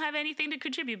 I don't have anything to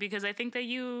contribute because I think that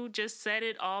you just said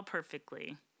it all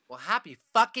perfectly. Well, happy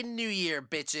fucking New Year,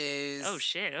 bitches. Oh,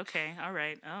 shit. Okay. All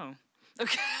right. Oh.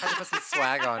 Okay. Had to put some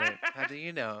swag on it. How do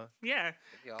you know? Yeah.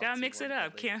 Gotta mix it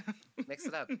up. Can't mix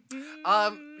it up.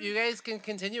 You guys can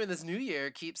continue in this new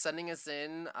year. Keep sending us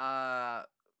in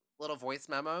little voice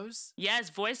memos. Yes,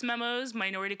 voice memos,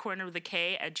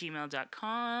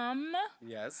 minoritycornerwithak@gmail.com.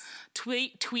 Yes.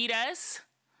 Tweet us.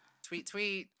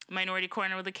 Tweet. Minority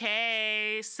Corner with a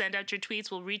K. Send out your tweets.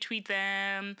 We'll retweet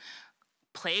them.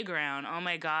 Playground. Oh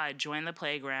my God. Join the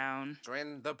playground.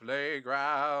 Join the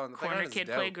playground. Corner Kid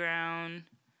Playground.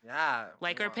 Yeah.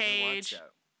 Like our page.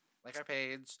 Like our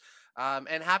page.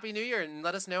 And Happy New Year. And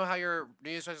let us know how your New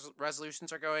Year's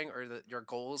resolutions are going, or your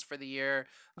goals for the year.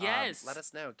 Yes. Let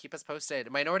us know. Keep us posted.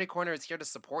 Minority Corner is here to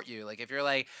support you. Like, if you're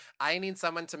like, I need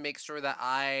someone to make sure that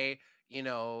I, you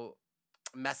know,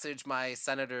 message my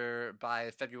senator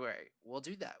by February, we'll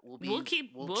do that. We'll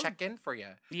check in for you.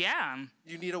 Yeah.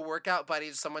 You need a workout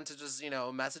buddy, someone to just, you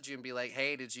know, message you and be like,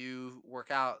 hey, did you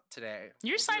work out today?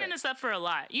 You're signing us up for a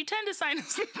lot. You tend to sign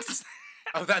us up.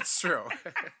 Oh, that's true.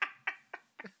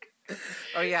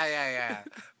 Oh, yeah.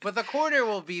 But the corner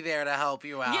will be there to help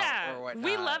you out. Yeah, or whatnot.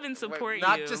 We love and support you.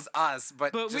 Not just us,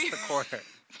 but just the corner.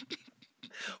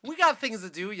 We got things to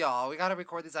do, y'all. We got to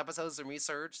record these episodes and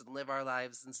research and live our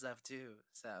lives and stuff, too.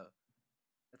 So,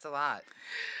 it's a lot.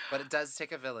 But it does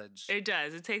take a village. It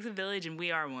does. It takes a village, and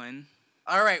we are one.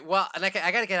 All right. Well, and I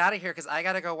got to get out of here because I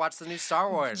got to go watch the new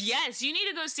Star Wars. Yes, you need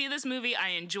to go see this movie. I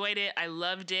enjoyed it. I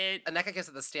loved it. Aneka gives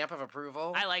it the stamp of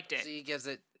approval. I liked it. She gives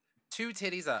it 2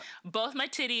 titties up. Both my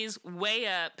titties way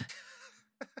up.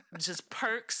 Just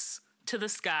perks to the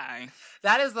sky.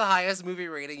 That is the highest movie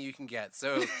rating you can get.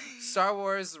 So, Star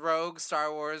Wars Rogue,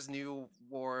 Star Wars New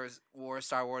Wars,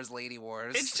 Star Wars Lady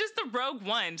Wars. It's just the Rogue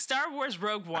One. Star Wars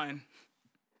Rogue One.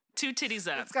 2 titties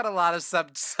up. It's got a lot of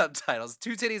subtitles.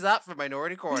 2 titties up for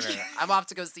Minority Corner. I'm off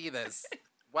to go see this.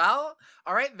 Well,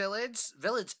 all right, Village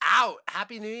out.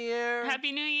 Happy New Year.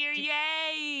 Happy New Year.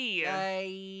 Yay.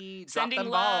 Yay. Sending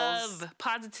love,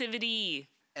 positivity.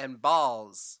 And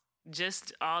balls.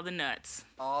 Just all the nuts.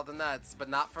 All the nuts, but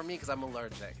not for me because I'm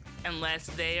allergic. Unless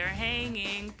they are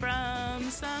hanging from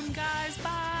some guy's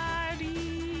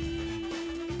body.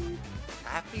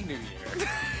 Happy New Year.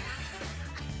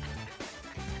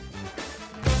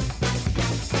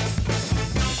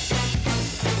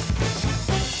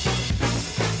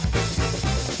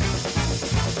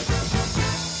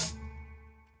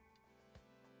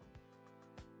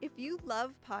 If you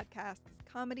love podcasts,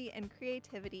 comedy, and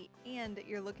creativity, and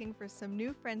you're looking for some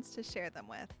new friends to share them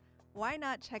with, why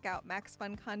not check out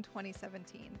MaxFunCon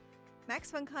 2017?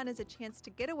 MaxFunCon is a chance to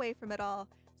get away from it all,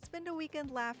 spend a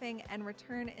weekend laughing, and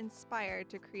return inspired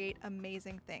to create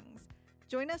amazing things.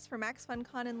 Join us for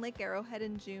MaxFunCon in Lake Arrowhead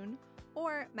in June,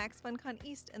 or MaxFunCon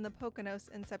East in the Poconos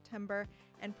in September,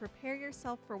 and prepare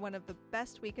yourself for one of the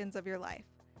best weekends of your life.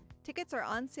 Tickets are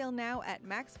on sale now at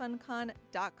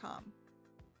MaxFunCon.com.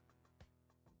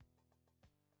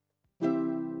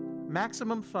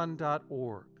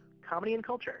 MaximumFun.org. Comedy and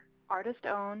culture. Artist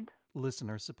owned.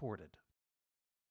 Listener supported.